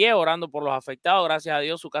sigue en pie orando por los afectados. Gracias a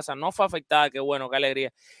Dios su casa no fue afectada. Qué bueno, qué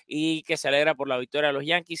alegría. Y que se alegra por la victoria de los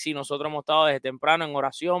Yankees. Sí, nosotros hemos estado desde temprano en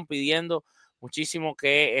oración pidiendo muchísimo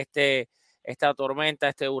que esta tormenta,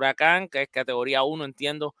 este huracán, que es categoría 1,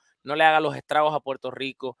 entiendo, no le haga los estragos a Puerto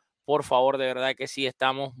Rico. Por favor, de verdad que sí,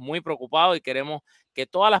 estamos muy preocupados y queremos que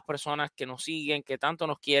todas las personas que nos siguen, que tanto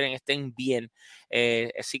nos quieren, estén bien.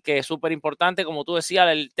 Así que es súper importante, como tú decías,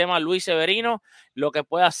 el tema Luis Severino, lo que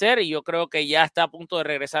puede hacer, y yo creo que ya está a punto de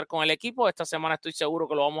regresar con el equipo. Esta semana estoy seguro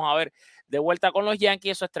que lo vamos a ver de vuelta con los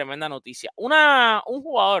Yankees. Eso es tremenda noticia. Un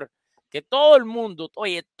jugador que todo el mundo,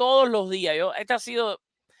 oye, todos los días, este ha sido,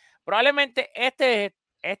 probablemente este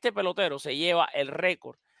pelotero se lleva el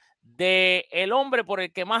récord de el hombre por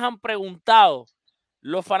el que más han preguntado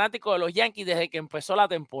los fanáticos de los Yankees desde que empezó la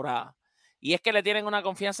temporada. Y es que le tienen una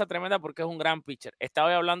confianza tremenda porque es un gran pitcher.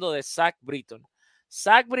 Estaba hablando de Zach Britton.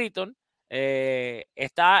 Zach Britton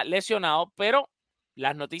está lesionado, pero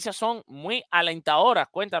las noticias son muy alentadoras.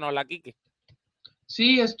 Cuéntanosla, Quique.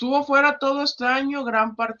 Sí, estuvo fuera todo este año,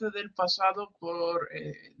 gran parte del pasado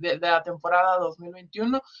de la temporada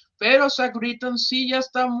 2021, pero Zach Britton sí ya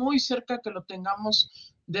está muy cerca que lo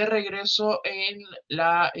tengamos de regreso en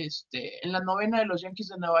la novena de los Yankees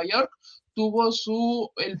de Nueva York.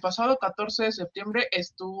 El pasado 14 de septiembre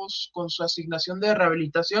estuvo con su asignación de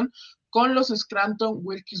rehabilitación con los Scranton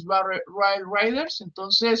Wilkes-Barre Riders.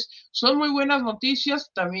 Entonces, son muy buenas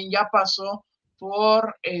noticias. También ya pasó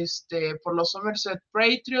por los Somerset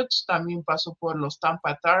Patriots, también pasó por los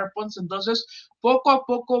Tampa Tarpons. Entonces, poco a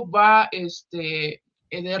poco va de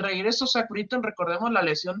regreso Zach Britton. Recordemos, la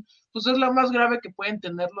lesión pues es la más grave que pueden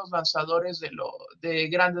tener los lanzadores de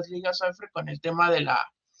Grandes Ligas, Alfred, con el tema de la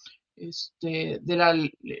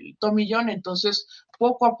tomillón. Entonces,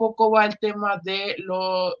 poco a poco va el tema de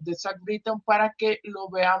Zach Britton para que lo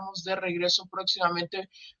veamos de regreso próximamente.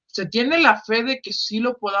 Se tiene la fe de que sí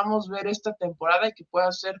lo podamos ver esta temporada y que pueda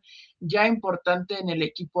ser ya importante en el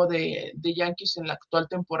equipo de Yankees en la actual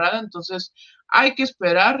temporada. Entonces, hay que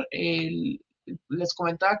esperar. Les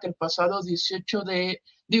comentaba que el pasado 16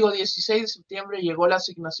 de septiembre llegó la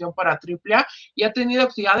asignación para AAA y ha tenido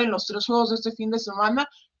actividad en los 3 juegos de este fin de semana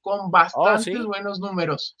con bastantes buenos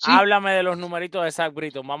números. ¿Sí? Háblame de los numeritos de Zach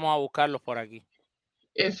Britton, vamos a buscarlos por aquí.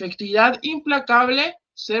 Efectividad implacable,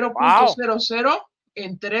 0.00. Wow.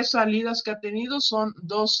 En 3 salidas que ha tenido, son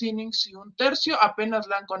 2 innings y 1/3. Apenas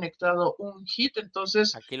le han conectado un hit,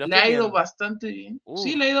 entonces Aquí lo le estoy ha ido viendo. bastante bien.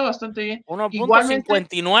 Sí, le ha ido bastante bien. Igualmente,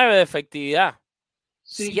 1.59 de efectividad.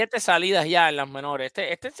 sí. 7 salidas ya en las menores.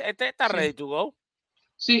 Este está Sí. ready to go.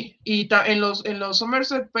 Sí, y en los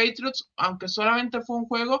Somerset Patriots, aunque solamente fue un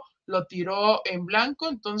juego, lo tiró en blanco.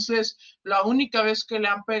 Entonces la única vez que le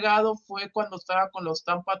han pegado fue cuando estaba con los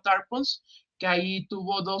Tampa Tarpons, que ahí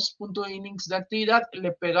tuvo 2 innings de actividad,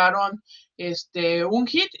 le pegaron un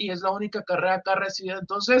hit y es la única carrera que ha recibido.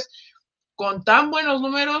 Entonces, con tan buenos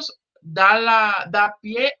números, da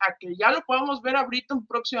pie a que ya lo podamos ver a Britton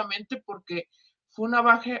próximamente, porque fue una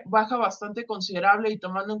baja bastante considerable, y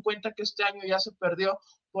tomando en cuenta que este año ya se perdió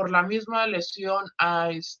por la misma lesión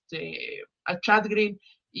a Chad Green,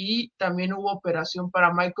 y también hubo operación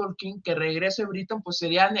para Michael King, que regrese Britton, pues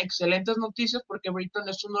serían excelentes noticias, porque Britton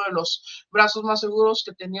es uno de los brazos más seguros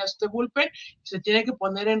que tenía este bullpen, y se tiene que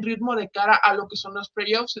poner en ritmo de cara a lo que son los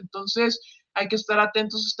playoffs. Entonces hay que estar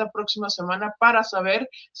atentos esta próxima semana para saber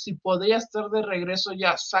si podría estar de regreso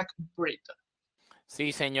ya Zach Britton.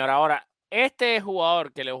 Sí, señor. Ahora, este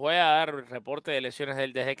jugador que les voy a dar el reporte de lesiones de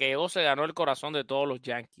él, desde que llegó se ganó el corazón de todos los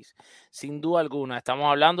Yankees, sin duda alguna. Estamos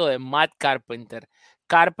hablando de Matt Carpenter.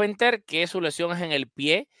 Carpenter, que su lesión es en el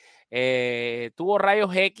pie, tuvo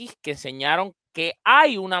rayos X que enseñaron que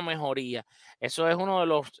hay una mejoría. Eso es uno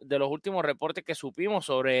de los últimos reportes que supimos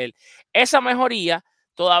sobre él. Esa mejoría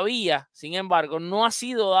todavía, sin embargo, no ha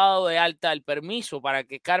sido dado de alta el permiso para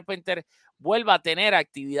que Carpenter vuelva a tener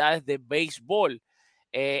actividades de béisbol.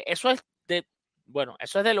 Eso es de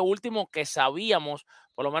lo último que sabíamos,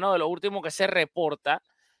 por lo menos de lo último que se reporta,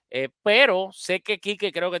 pero sé que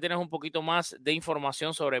Quique, creo que tienes un poquito más de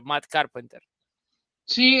información sobre Matt Carpenter.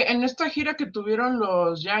 Sí, en esta gira que tuvieron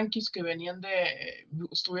los Yankees, que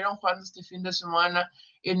estuvieron jugando este fin de semana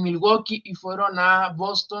en Milwaukee y fueron a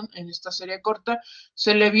Boston en esta serie corta,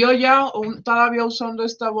 se le vio ya todavía usando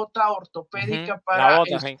esta bota ortopédica La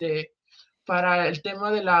bota, sí. para el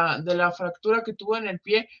tema de la fractura que tuvo en el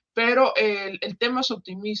pie, pero el tema es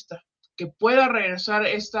optimista, que pueda regresar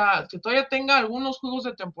que todavía tenga algunos juegos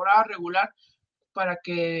de temporada regular para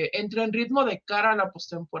que entre en ritmo de cara a la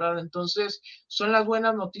postemporada. Entonces, son las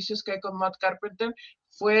buenas noticias que hay con Matt Carpenter.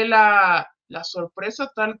 Fue la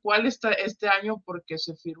sorpresa tal cual este año, porque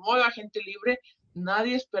se firmó de agente libre,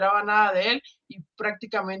 nadie esperaba nada de él, y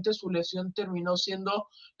prácticamente su lesión terminó siendo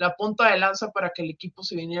la punta de lanza para que el equipo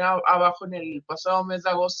se viniera abajo en el pasado mes de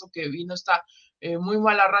agosto, que vino esta muy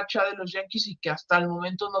mala racha de los Yankees, y que hasta el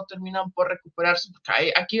momento no terminan por recuperarse.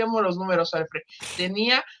 Porque aquí vemos los números, Alfred.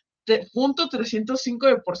 Tenía .305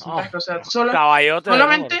 de porcentaje, o sea,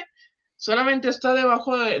 solamente está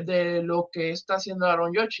debajo de lo que está haciendo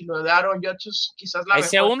Aaron Judge, y lo de Aaron Judge es quizás la el mejor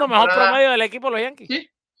segundo mejor promedio del equipo de los Yankees.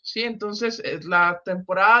 Sí, entonces la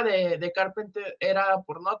temporada de Carpenter era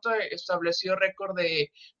por nota, estableció récord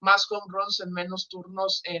de más home runs en menos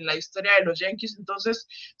turnos en la historia de los Yankees. Entonces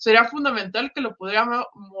sería fundamental que lo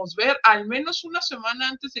pudiéramos ver al menos una semana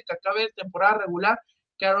antes de que acabe la temporada regular,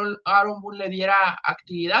 que Aaron Boone le diera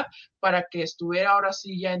actividad, para que estuviera ahora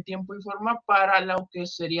sí ya en tiempo y forma para lo que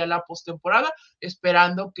sería la postemporada,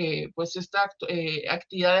 esperando que pues esta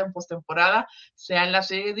actividad en postemporada sea en la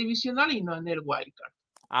serie divisional y no en el wildcard.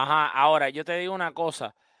 Ajá, ahora yo te digo una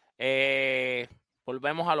cosa,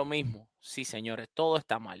 volvemos a lo mismo. Sí, señores, todo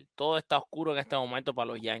está mal, todo está oscuro en este momento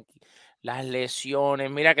para los Yankees. Las lesiones,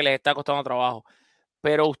 mira que les está costando trabajo,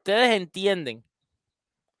 pero ustedes entienden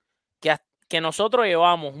que nosotros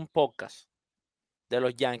llevamos un podcast de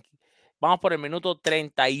los Yankees, vamos por el minuto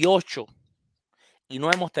 38 y no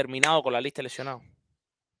hemos terminado con la lista de lesionados.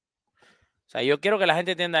 O sea, yo quiero que la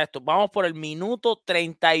gente entienda esto. Vamos por el minuto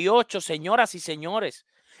 38, señoras y señores,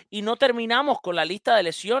 y no terminamos con la lista de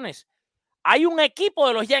lesiones. Hay un equipo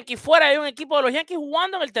de los Yankees fuera, hay un equipo de los Yankees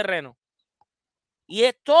jugando en el terreno. Y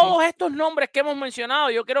todos estos nombres que hemos mencionado,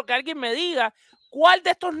 yo quiero que alguien me diga cuál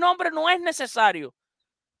de estos nombres no es necesario.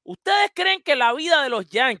 ¿Ustedes creen que la vida de los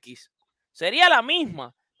Yankees sería la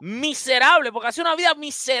misma? Miserable, porque ha sido una vida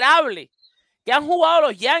miserable que han jugado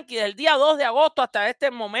los Yankees del día 2 de agosto hasta este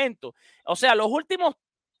momento. O sea, los últimos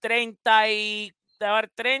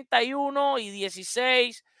 31 y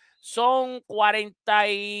 16 son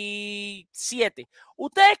 47.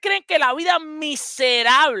 ¿Ustedes creen que la vida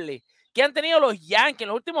miserable que han tenido los Yankees en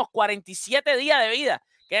los últimos 47 días de vida,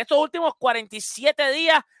 que en estos últimos 47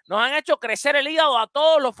 días nos han hecho crecer el hígado a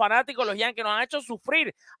todos los fanáticos de los Yankees, nos han hecho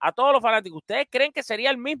sufrir a todos los fanáticos? ¿Ustedes creen que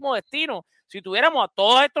sería el mismo destino si tuviéramos a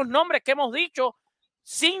todos estos nombres que hemos dicho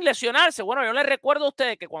sin lesionarse. Bueno, yo les recuerdo a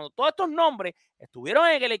ustedes que cuando todos estos nombres estuvieron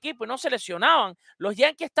en el equipo y no se lesionaban, los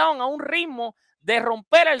Yankees estaban a un ritmo de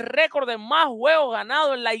romper el récord de más juegos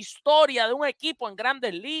ganados en la historia de un equipo en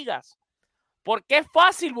Grandes Ligas. Porque es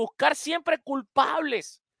fácil buscar siempre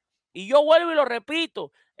culpables. Y yo vuelvo y lo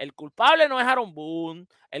repito, el culpable no es Aaron Boone,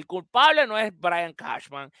 el culpable no es Brian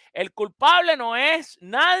Cashman, el culpable no es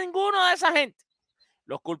ninguno de esa gente.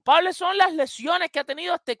 Los culpables son las lesiones que ha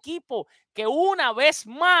tenido este equipo, que una vez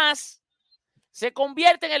más se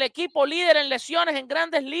convierte en el equipo líder en lesiones en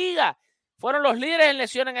Grandes Ligas. Fueron los líderes en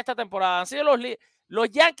lesiones en esta temporada. Han sido los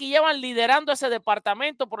Yankees llevan liderando ese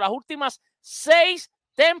departamento por las últimas 6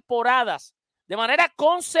 temporadas de manera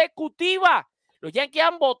consecutiva. Los Yankees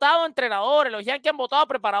han votado entrenadores, los Yankees han votado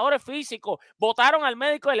preparadores físicos, votaron al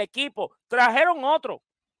médico del equipo, trajeron otro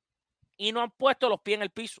y no han puesto los pies en el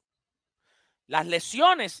piso. Las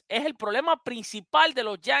lesiones es el problema principal de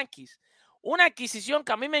los Yankees. Una adquisición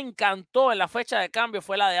que a mí me encantó en la fecha de cambio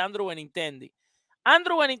fue la de Andrew Benintendi.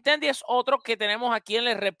 Andrew Benintendi es otro que tenemos aquí en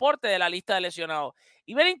el reporte de la lista de lesionados.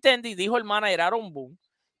 Y Benintendi, dijo el manager Aaron Boone,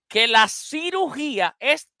 que la cirugía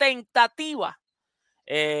es tentativa.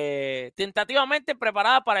 Tentativamente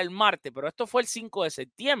preparada para el martes, pero esto fue el 5 de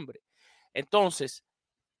septiembre. Entonces,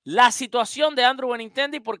 la situación de Andrew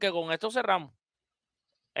Benintendi, porque con esto cerramos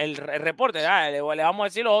el reporte, le vamos a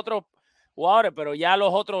decir los otros jugadores, pero ya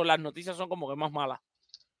los otros, las noticias son como que más malas.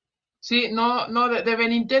 Sí, de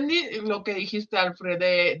Benintendi, lo que dijiste, Alfred,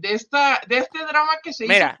 de este drama que se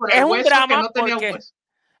hizo por el hueso que no tenía hueso.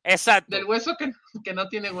 Exacto. Del hueso que no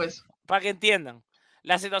tiene hueso. Para que entiendan,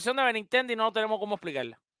 la situación de Benintendi no tenemos cómo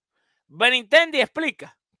explicarla. Benintendi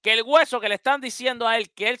explica que el hueso que le están diciendo a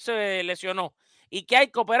él que él se lesionó y que hay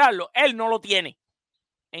que operarlo, él no lo tiene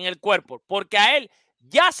en el cuerpo, porque a él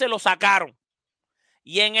ya se lo sacaron.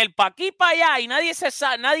 Y en el pa' aquí para allá, y nadie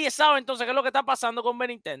sabe entonces qué es lo que está pasando con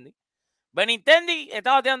Benintendi. Benintendi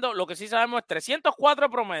está bateando, lo que sí sabemos es 304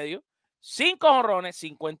 promedio, 5 jonrones,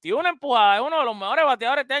 51 empujadas, es uno de los mejores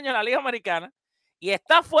bateadores este año en la Liga Americana, y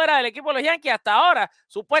está fuera del equipo de los Yankees hasta ahora,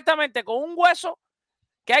 supuestamente con un hueso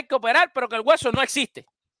que hay que operar, pero que el hueso no existe.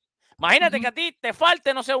 Imagínate que a ti te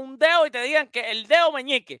falte, no sé, un dedo y te digan que el dedo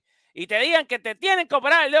meñique, y te digan que te tienen que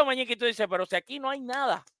operar el dedo meñique, y tú dices, pero si aquí no hay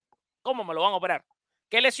nada, ¿cómo me lo van a operar?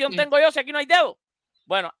 ¿Qué lesión tengo yo si aquí no hay dedo?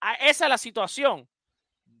 Bueno, esa es la situación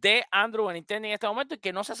de Andrew Benintendi en este momento y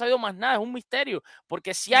que no se ha sabido más nada, es un misterio,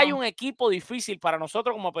 porque si hay un equipo difícil para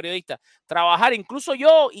nosotros como periodistas trabajar, incluso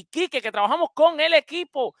yo y Quique que trabajamos con el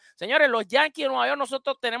equipo, señores, los Yankees de Nueva York,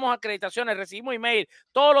 nosotros tenemos acreditaciones, recibimos email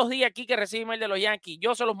todos los días. Quique recibe email de los Yankees,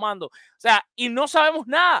 yo se los mando, o sea, y no sabemos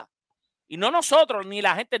nada, y no nosotros, ni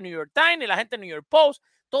la gente de New York Times, ni la gente de New York Post,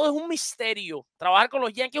 todo es un misterio, trabajar con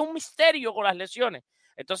los Yankees es un misterio con las lesiones,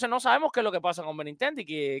 entonces no sabemos qué es lo que pasa con Benintendi,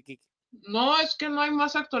 Quique. No, es que no hay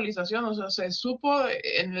más actualización, o sea, se supo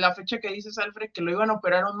en la fecha que dices, Alfred, que lo iban a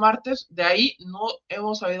operar un martes, de ahí no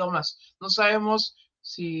hemos sabido más, no sabemos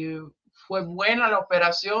si fue buena la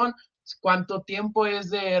operación, cuánto tiempo es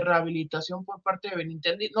de rehabilitación por parte de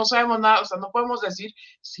Benintendi, no sabemos nada, o sea, no podemos decir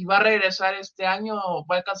si va a regresar este año o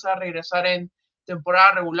va a alcanzar a regresar en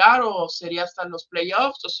temporada regular o sería hasta los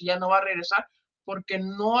playoffs o si ya no va a regresar, porque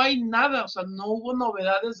no hay nada, o sea, no hubo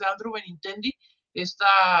novedades de Andrew Benintendi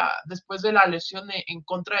después de la lesión en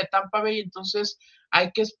contra de Tampa Bay, entonces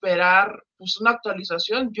hay que esperar pues una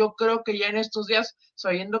actualización. Yo creo que ya en estos días,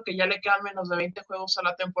 sabiendo que ya le quedan menos de 20 juegos a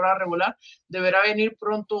la temporada regular, deberá venir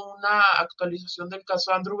pronto una actualización del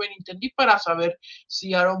caso de Andrew Benintendi para saber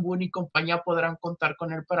si Aaron Boone y compañía podrán contar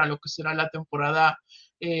con él para lo que será la temporada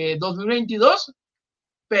 2022.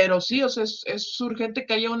 Pero sí, o sea, es urgente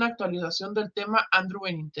que haya una actualización del tema Andrew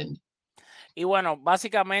Benintendi. Y bueno,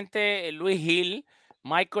 básicamente Luis Hill,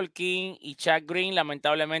 Michael King y Chad Green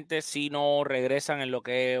lamentablemente sí no regresan en lo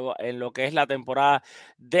que es la temporada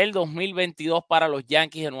del 2022 para los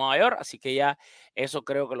Yankees de Nueva York, así que ya eso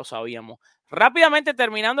creo que lo sabíamos. Rápidamente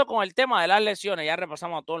terminando con el tema de las lesiones, ya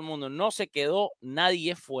repasamos a todo el mundo, no se quedó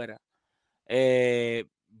nadie fuera.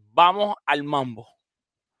 Vamos al mambo.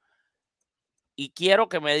 Y quiero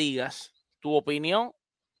que me digas tu opinión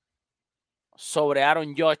sobre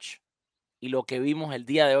Aaron Judge y lo que vimos el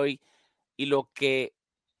día de hoy y lo que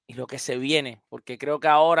se viene, porque creo que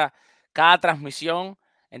ahora cada transmisión,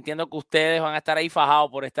 entiendo que ustedes van a estar ahí fajados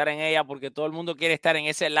por estar en ella, porque todo el mundo quiere estar en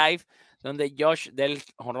ese live donde Josh del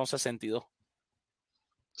jonrón 62.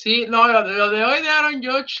 Sí, no, lo de hoy de Aaron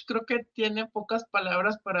Judge creo que tiene pocas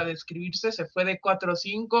palabras para describirse, se fue de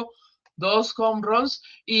 4-5, 2 home runs,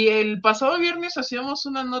 y el pasado viernes hacíamos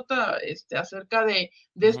una nota acerca de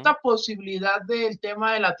esta posibilidad del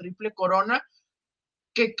tema de la triple corona.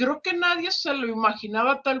 que creo que nadie se lo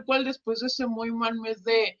imaginaba tal cual después de ese muy mal mes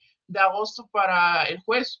de agosto para el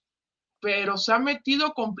juez, pero se ha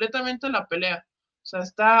metido completamente en la pelea. O sea,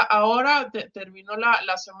 está ahora, terminó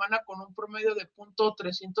la semana con un promedio de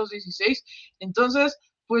 .316. Entonces,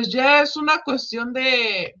 pues ya es una cuestión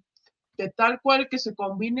de tal cual que se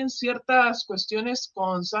combinen ciertas cuestiones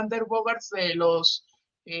con Sander Bogarts de los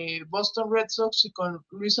Boston Red Sox y con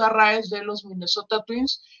Luis Arraez de los Minnesota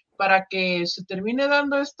Twins para que se termine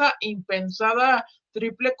dando esta impensada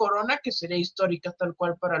triple corona que sería histórica tal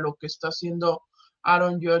cual para lo que está haciendo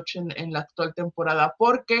Aaron Judge en la actual temporada,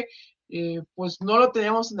 porque pues no lo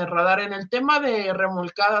teníamos en el radar. En el tema de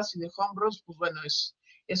remolcadas y de home runs, pues bueno,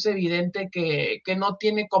 es evidente que no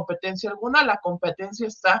tiene competencia alguna, la competencia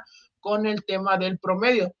está con el tema del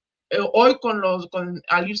promedio. Hoy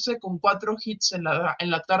al irse con 4 hits en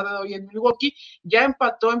la tarde de hoy en Milwaukee, ya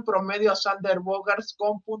empató en promedio a Sander Bogarts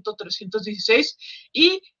con .316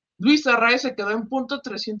 y Luis Arraez se quedó en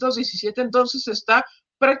 .317, entonces está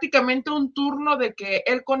prácticamente un turno de que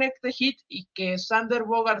él conecte hit y que Sander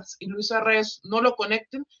Bogarts y Luis Arraez no lo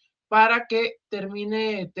conecten para que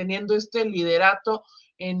termine teniendo este liderato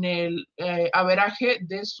en el averaje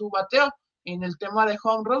de su bateo. En el tema de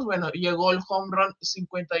home runs, bueno, llegó el home run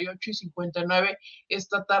 58 y 59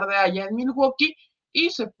 esta tarde allá en Milwaukee y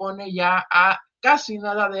se pone ya a casi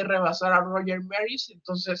nada de rebasar a Roger Maris.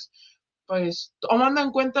 Entonces, pues tomando en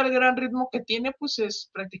cuenta el gran ritmo que tiene, pues es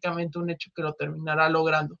prácticamente un hecho que lo terminará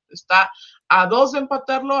logrando. Está a 2 de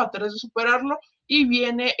empatarlo, a 3 de superarlo, y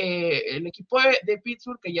viene el equipo de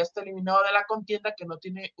Pittsburgh, que ya está eliminado de la contienda, que no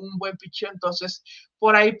tiene un buen pitcher, entonces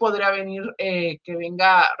por ahí podría venir que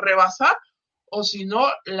venga a rebasar, o si no,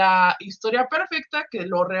 la historia perfecta que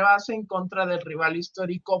lo rebase en contra del rival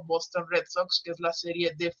histórico Boston Red Sox, que es la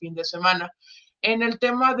serie de fin de semana. En el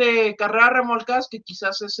tema de carreras remolcadas, que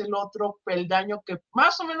quizás es el otro peldaño que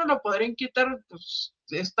más o menos lo podrían quitar, pues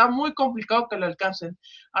está muy complicado que lo alcancen.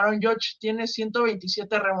 Aaron Judge tiene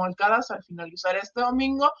 127 remolcadas al finalizar este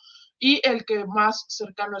domingo, y el que más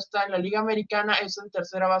cercano está en la Liga Americana es en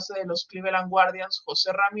tercera base de los Cleveland Guardians,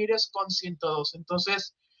 José Ramírez, con 102.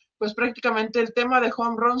 Entonces, pues prácticamente el tema de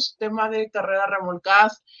home runs, tema de carreras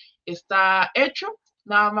remolcadas está hecho.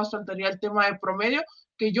 Nada más faltaría el tema de promedio,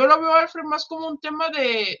 que yo lo veo, Alfred, más como un tema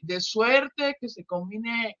de suerte, que se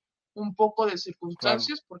combine un poco de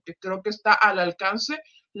circunstancias, claro, porque creo que está al alcance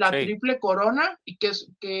la triple corona, y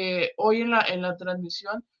que hoy en la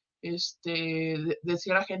transmisión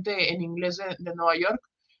decía la gente en inglés de Nueva York,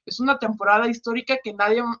 es una temporada histórica que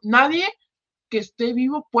nadie que esté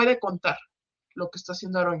vivo puede contar lo que está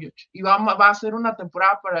haciendo Aaron Judge, y va a ser una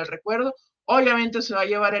temporada para el recuerdo. Obviamente se va a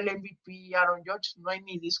llevar el MVP Aaron Judge, no hay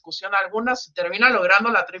ni discusión alguna. Si termina logrando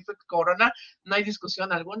la triple corona, no hay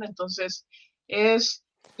discusión alguna. Entonces, es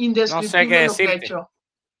indescriptible lo que ha hecho.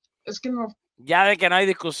 Es que no. Ya de que no hay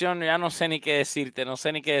discusión, ya no sé ni qué decirte,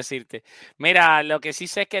 Mira, lo que sí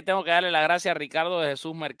sé es que tengo que darle las gracias a Ricardo de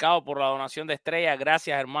Jesús Mercado por la donación de estrellas.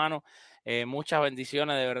 Gracias, hermano. Muchas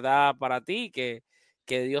bendiciones de verdad para ti. Que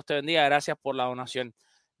Dios te bendiga. Gracias por la donación.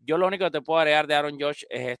 Yo lo único que te puedo agregar de Aaron Judge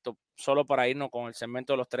es esto, solo para irnos con el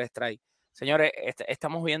segmento de los 3 strikes. Señores,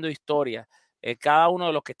 estamos viendo historia. Cada uno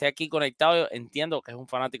de los que esté aquí conectado, entiendo que es un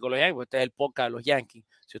fanático de los Yankees, porque este es el podcast de los Yankees.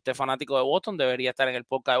 Si usted es fanático de Boston, debería estar en el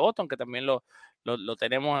podcast de Boston, que también lo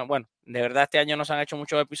tenemos. Bueno, de verdad este año no se han hecho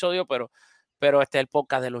muchos episodios, pero este es el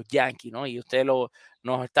podcast de los Yankees, ¿no? Y usted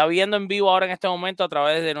nos está viendo en vivo ahora en este momento a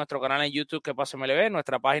través de nuestro canal en YouTube, Que Pase MLB,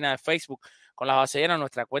 nuestra página de Facebook con las bases llenas,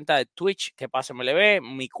 nuestra cuenta de Twitch, Que Pase MLB,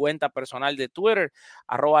 mi cuenta personal de Twitter,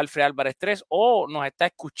 @AlfredAlvarez3, o nos está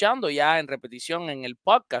escuchando ya en repetición en el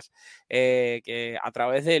podcast, que a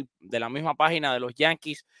través de la misma página de los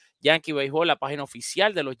Yankees, Yankee Baseball, la página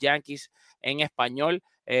oficial de los Yankees en español.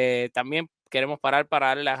 También queremos parar para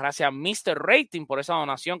darle las gracias a Mr. Rating por esa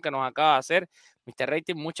donación que nos acaba de hacer. Mr.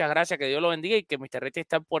 Rating, muchas gracias, que Dios lo bendiga, y que Mr. Rating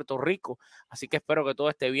está en Puerto Rico, así que espero que todo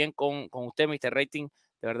esté bien con usted, Mr. Rating.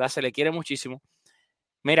 De verdad se le quiere muchísimo.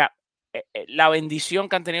 Mira, la bendición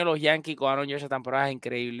que han tenido los Yankees con Aaron Judge esta temporada es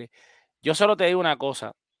increíble. Yo solo te digo una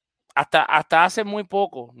cosa, hasta hace muy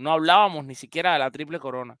poco no hablábamos ni siquiera de la triple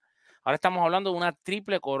corona. Ahora estamos hablando de una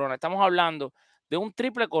triple corona, estamos hablando de un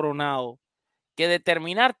triple coronado, que de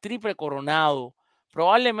terminar triple coronado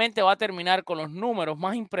probablemente va a terminar con los números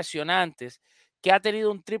más impresionantes que ha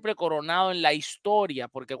tenido un triple coronado en la historia,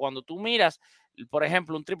 porque cuando tú miras, por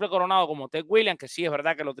ejemplo, un triple coronado como Ted Williams, que sí es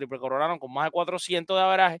verdad que lo triple coronaron con más de 400 de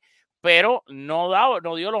averaje, pero no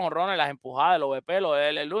dio los honrones, las empujadas, los OVP,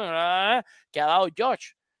 que ha dado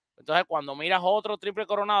Judge. Entonces, cuando miras otro triple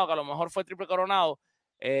coronado, que a lo mejor fue triple coronado,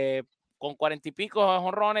 con 40 y pico de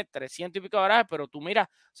honrones, 300 y pico de averaje, pero tú miras,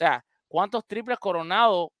 o sea, ¿cuántos triples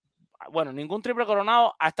coronados? Bueno, ningún triple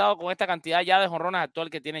coronado ha estado con esta cantidad ya de jonrones actual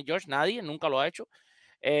que tiene George. Nadie, nunca lo ha hecho.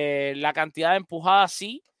 La cantidad de empujadas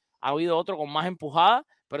sí, ha habido otro con más empujadas,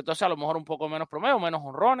 pero entonces a lo mejor un poco menos promedio, menos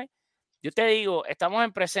jonrones. Yo te digo, estamos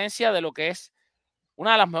en presencia de lo que es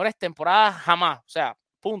una de las mejores temporadas jamás. O sea,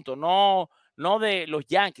 punto. No de los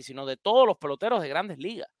Yankees, sino de todos los peloteros de grandes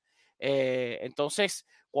ligas. Entonces,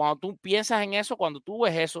 cuando tú piensas en eso, cuando tú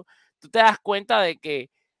ves eso, tú te das cuenta de que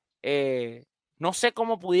no sé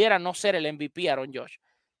cómo pudiera no ser el MVP Aaron Judge.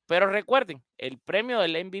 Pero recuerden, el premio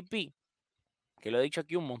del MVP, que lo he dicho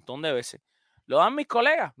aquí un montón de veces, lo dan mis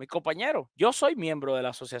colegas, mis compañeros. Yo soy miembro de la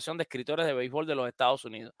Asociación de Escritores de Béisbol de los Estados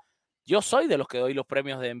Unidos. Yo soy de los que doy los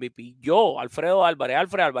premios de MVP. Yo, Alfred Álvarez,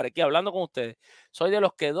 aquí hablando con ustedes, soy de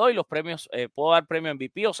los que doy los premios, puedo dar premio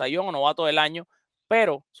MVP o Sayón o Novato del Año,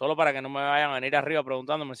 pero solo para que no me vayan a venir arriba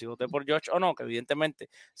preguntándome si voté por Judge o no, que evidentemente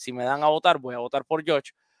si me dan a votar, voy a votar por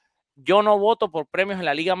Judge. Yo no voto por premios en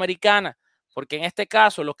la Liga Americana, porque en este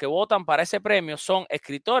caso los que votan para ese premio son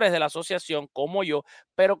escritores de la asociación como yo,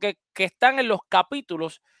 pero que están en los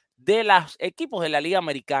capítulos de los equipos de la Liga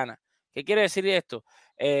Americana. ¿Qué quiere decir esto?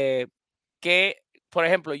 Que, por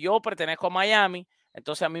ejemplo, yo pertenezco a Miami,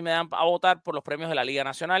 entonces a mí me dan a votar por los premios de la Liga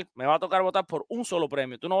Nacional. Me va a tocar votar por un solo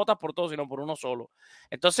premio. Tú no votas por todos, sino por uno solo.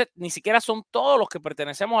 Entonces, ni siquiera son todos los que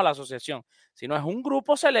pertenecemos a la asociación, sino es un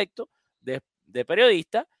grupo selecto de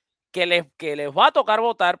periodistas que les va a tocar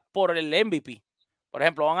votar por el MVP. Por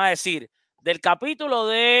ejemplo, van a decir, del capítulo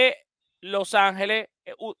de Los Ángeles,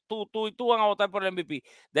 tú y tú van a votar por el MVP.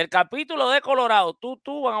 Del capítulo de Colorado,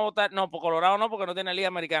 tú van a votar, no, por Colorado no, porque no tiene Liga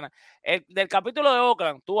Americana. Del capítulo de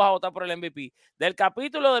Oakland, tú vas a votar por el MVP. Del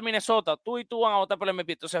capítulo de Minnesota, tú y tú van a votar por el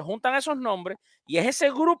MVP. Entonces juntan esos nombres y es ese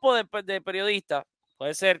grupo de periodistas,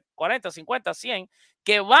 puede ser 40, 50, 100,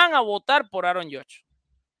 que van a votar por Aaron Judge.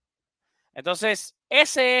 Entonces,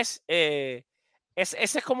 ese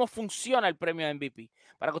es cómo funciona el premio de MVP,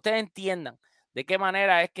 para que ustedes entiendan de qué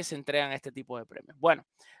manera es que se entregan este tipo de premios. Bueno,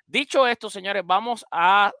 dicho esto, señores, vamos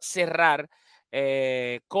a cerrar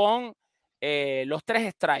con los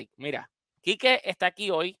 3 strikes. Mira, Quique está aquí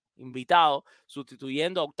hoy, invitado,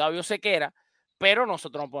 sustituyendo a Octavio Sequera, pero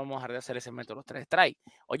nosotros no podemos dejar de hacer ese segmento de los 3 strikes.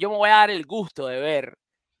 Hoy yo me voy a dar el gusto de ver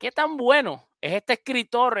qué tan bueno es este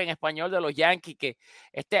escritor en español de los Yankees,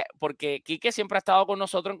 porque Quique siempre ha estado con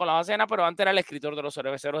nosotros en Con la Base Llena, pero antes era el escritor de los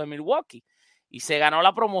Cerveceros de Milwaukee y se ganó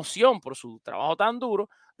la promoción por su trabajo tan duro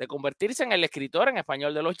de convertirse en el escritor en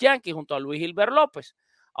español de los Yankees junto a Luis Gilbert López.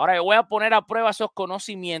 Ahora yo voy a poner a prueba esos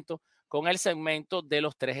conocimientos con el segmento de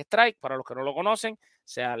los 3 strikes. Para los que no lo conocen,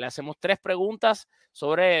 le hacemos 3 preguntas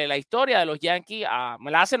sobre la historia de los Yankees.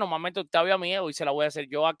 Me la hace normalmente Octavio a mí, hoy se la voy a hacer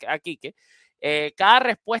yo a Quique. Cada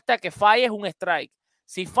respuesta que falles es un strike.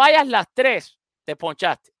 Si fallas las 3, te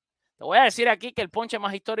ponchaste. Te voy a decir aquí que el ponche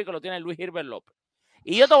más histórico lo tiene Luis Gilbert López.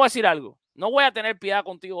 Y yo te voy a decir algo. No voy a tener piedad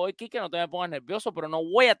contigo hoy, Quique, no te me pongas nervioso, pero no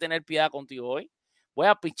voy a tener piedad contigo hoy. Voy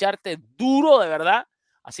a picharte duro de verdad.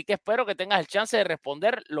 Así que espero que tengas el chance de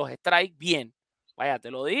responder los strikes bien. Vaya,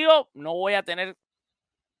 te lo digo, no voy a tener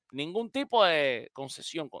ningún tipo de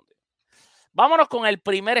concesión contigo. Vámonos con el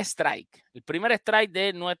primer strike. El primer strike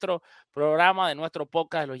de nuestro programa, de nuestro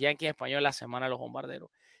podcast de los Yankees Españoles, la Semana de los Bombarderos.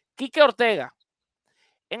 Quique Ortega.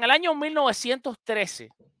 En el año 1913,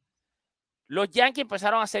 los Yankees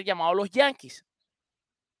empezaron a ser llamados los Yankees.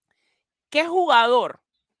 ¿Qué jugador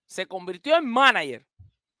se convirtió en manager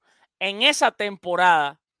en esa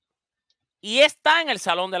temporada y está en el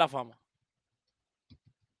Salón de la Fama?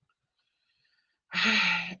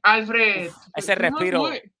 Alfred, ese respiro.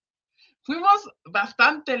 Fuimos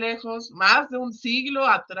bastante lejos, más de un siglo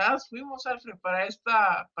atrás fuimos, Alfred, para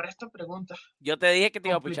esta pregunta. Yo te dije que te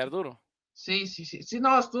iba a pichar duro. Sí,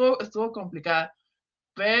 no, estuvo complicada,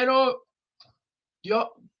 pero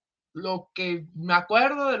yo lo que me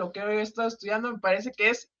acuerdo de lo que he estado estudiando me parece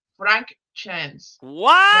que es Frank Chance.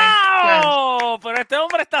 ¡Wow! Pero este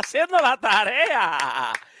hombre está haciendo la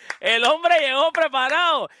tarea. El hombre llegó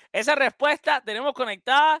preparado. Esa respuesta tenemos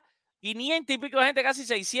conectada 500 y pico de gente, casi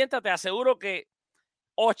 600. Te aseguro que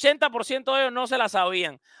 80% de ellos no se la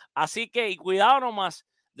sabían. Así que, y cuidado nomás.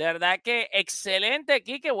 De verdad que excelente,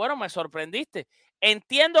 Quique. Bueno, me sorprendiste.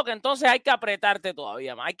 Entiendo que entonces hay que apretarte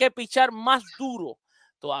todavía más. Hay que pichar más duro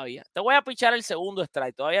todavía. Te voy a pichar el segundo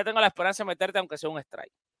strike. Todavía tengo la esperanza de meterte aunque sea un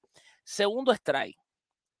strike. Segundo strike.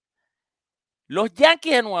 Los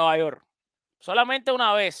Yankees de Nueva York, solamente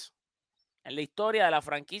una vez en la historia de la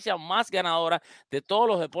franquicia más ganadora de todos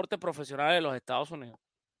los deportes profesionales de los Estados Unidos,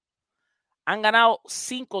 han ganado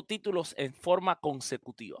 5 títulos en forma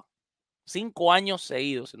consecutiva. 5 años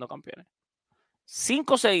seguidos siendo campeones.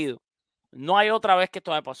 5 seguidos. No hay otra vez que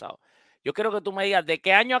esto haya pasado. Yo quiero que tú me digas de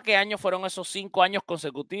qué año a qué año fueron esos 5 años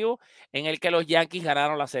consecutivos en el que los Yankees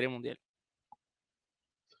ganaron la Serie Mundial.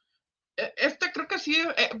 Creo que sí,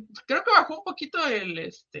 creo que bajó un poquito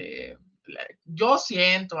yo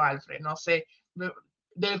siento, Alfred, no sé,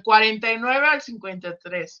 del 49 al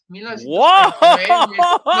 53, 1949, ¡Wow!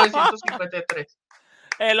 1953.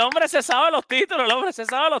 El hombre se sabe los títulos,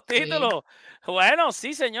 Sí. Bueno,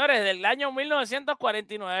 sí, señores, del año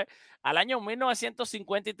 1949 al año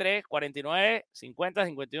 1953, 49, 50,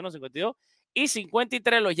 51, 52 y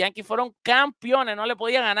 53, los Yankees fueron campeones, no le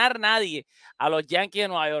podía ganar nadie a los Yankees de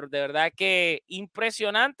Nueva York. De verdad que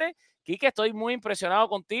impresionante. Quique, estoy muy impresionado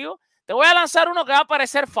contigo. Te voy a lanzar uno que va a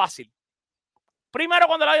parecer fácil. Primero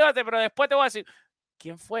cuando lo ayudaste, pero después te voy a decir,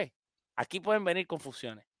 ¿quién fue? Aquí pueden venir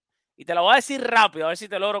confusiones. Y te lo voy a decir rápido, a ver si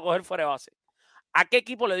te logro coger fuera de base. ¿A qué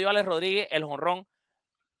equipo le dio Alex Rodríguez el jonrón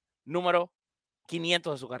número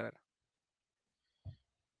 500 de su carrera?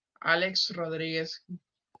 Alex Rodríguez.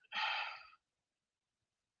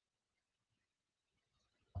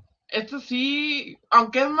 Esto sí,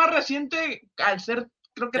 aunque es más reciente, al ser,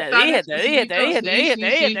 creo que Te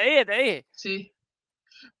dije. Sí,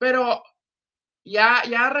 pero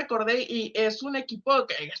ya recordé y es un equipo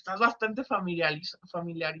que estás bastante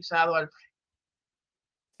familiarizado, Alfred.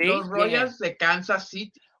 ¿Sí? Los Royals de Kansas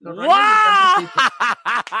City. Los ¡Wow! Royals de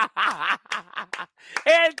Kansas City.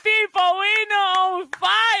 El tipo vino on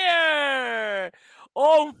fire.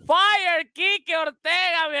 On fire, Quique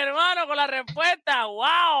Ortega, mi hermano, con la respuesta.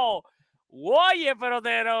 ¡Wow! Oye, pero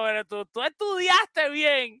tú estudiaste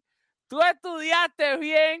bien. Tú estudiaste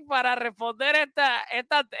bien para responder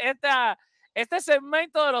este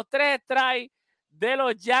segmento de los 3 strikes de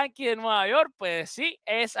los Yankees de Nueva York. Pues sí,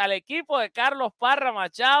 es al equipo de Carlos Parra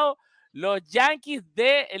Machado, los Yankees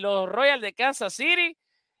de los Royals de Kansas City.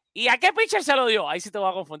 ¿Y a qué pitcher se lo dio? Ahí sí te voy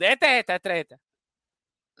a confundir. Esta.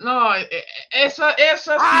 No, esa sí,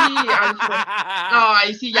 Alfred. No,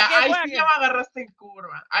 ahí sí ya me agarraste en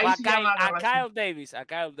curva. Ahí sí ya me agarraste. A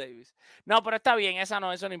Kyle Davis. No, pero está bien, eso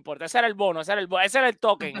no importa. Ese era el bono, ese era el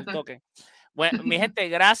token, Bueno, mi gente,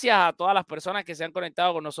 gracias a todas las personas que se han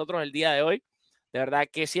conectado con nosotros el día de hoy. De verdad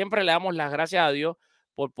que siempre le damos las gracias a Dios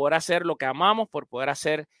por poder hacer lo que amamos, por poder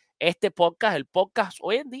hacer este podcast, el podcast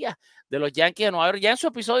hoy en día de los Yankees de Nueva York. Ya en su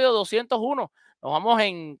episodio 201, nos vamos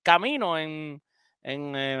en camino,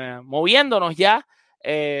 moviéndonos ya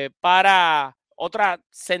para otra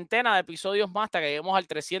centena de episodios más hasta que lleguemos al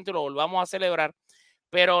 300 y lo volvamos a celebrar.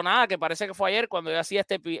 Pero nada, que parece que fue ayer cuando yo hacía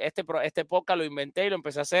este podcast, lo inventé y lo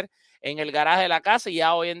empecé a hacer en el garaje de la casa, y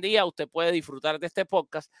ya hoy en día usted puede disfrutar de este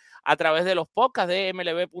podcast a través de los podcasts de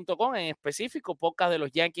mlb.com, en específico podcast de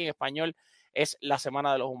los Yankees en español es la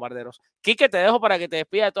semana de los bombarderos. Quique, te dejo para que te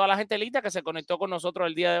despida de toda la gente linda que se conectó con nosotros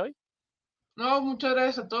el día de hoy. No, muchas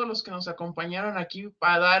gracias a todos los que nos acompañaron aquí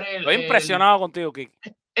para dar Estoy impresionado contigo, Quique.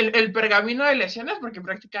 El pergamino de lesiones, porque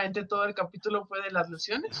prácticamente todo el capítulo fue de las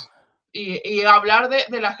lesiones. Y hablar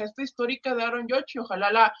de la gesta histórica de Aaron Judge.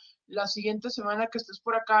 Ojalá la siguiente semana que estés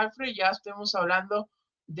por acá, Alfred, ya estemos hablando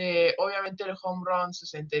de, obviamente, el home run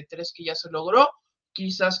 63 que ya se logró.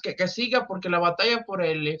 Quizás que siga, porque la batalla por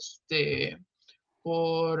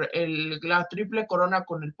la triple corona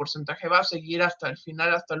con el porcentaje va a seguir hasta el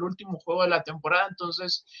final, hasta el último juego de la temporada.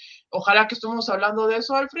 Entonces, ojalá que estemos hablando de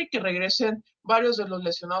eso, Alfred, que regresen varios de los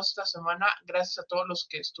lesionados esta semana. Gracias a todos los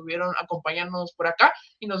que estuvieron acompañándonos por acá,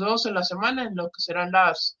 y nos vemos en la semana en lo que serán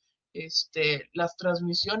las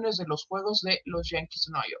transmisiones de los juegos de los Yankees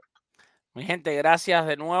de Nueva York. Mi gente, gracias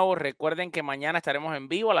de nuevo. Recuerden que mañana estaremos en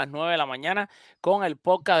vivo a las 9 de la mañana con el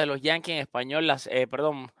podcast de los Yankees en español,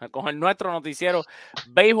 con el nuestro noticiero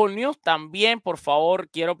Baseball News. También, por favor,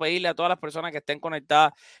 quiero pedirle a todas las personas que estén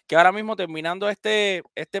conectadas que ahora mismo, terminando este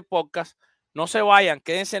podcast, no se vayan,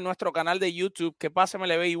 quédense en nuestro canal de YouTube, que pase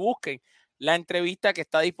MLB, y busquen la entrevista que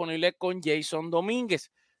está disponible con Jason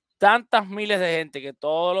Domínguez. Tantas miles de gente que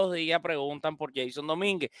todos los días preguntan por Jason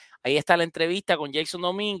Domínguez. Ahí está la entrevista con Jason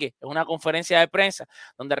Domínguez. Es una conferencia de prensa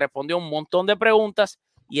donde respondió un montón de preguntas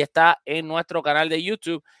y está en nuestro canal de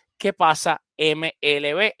YouTube. ¿Qué pasa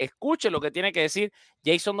MLB? Escuche lo que tiene que decir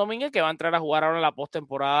Jason Domínguez, que va a entrar a jugar ahora en la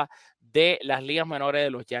postemporada de las ligas menores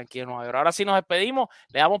de los Yankees de Nueva York. Ahora sí nos despedimos.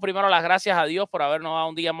 Le damos primero las gracias a Dios por habernos dado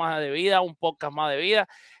un día más de vida, un podcast más de vida,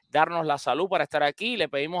 darnos la salud para estar aquí. Le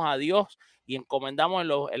pedimos a Dios y encomendamos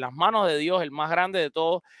en las manos de Dios, el más grande de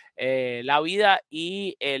todos, la vida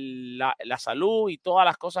y la salud y todas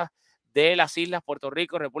las cosas de las islas, Puerto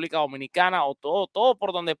Rico, República Dominicana, o todo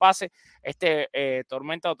por donde pase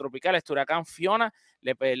tormenta tropical, este huracán Fiona.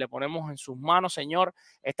 Le ponemos en sus manos, Señor,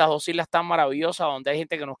 estas dos islas tan maravillosas donde hay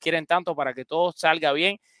gente que nos quieren tanto, para que todo salga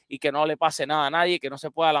bien y que no le pase nada a nadie, que no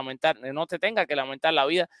se pueda lamentar, no te tenga que lamentar la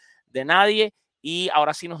vida de nadie. Y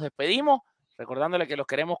ahora sí nos despedimos, recordándole que los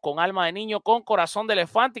queremos con alma de niño, con corazón de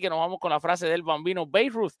elefante, y que nos vamos con la frase del bambino Babe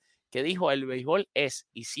Ruth, que dijo: el béisbol es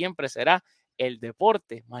y siempre será el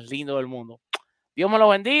deporte más lindo del mundo. Dios me los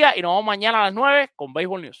bendiga y nos vemos mañana a las 9 con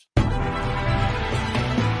Béisbol News.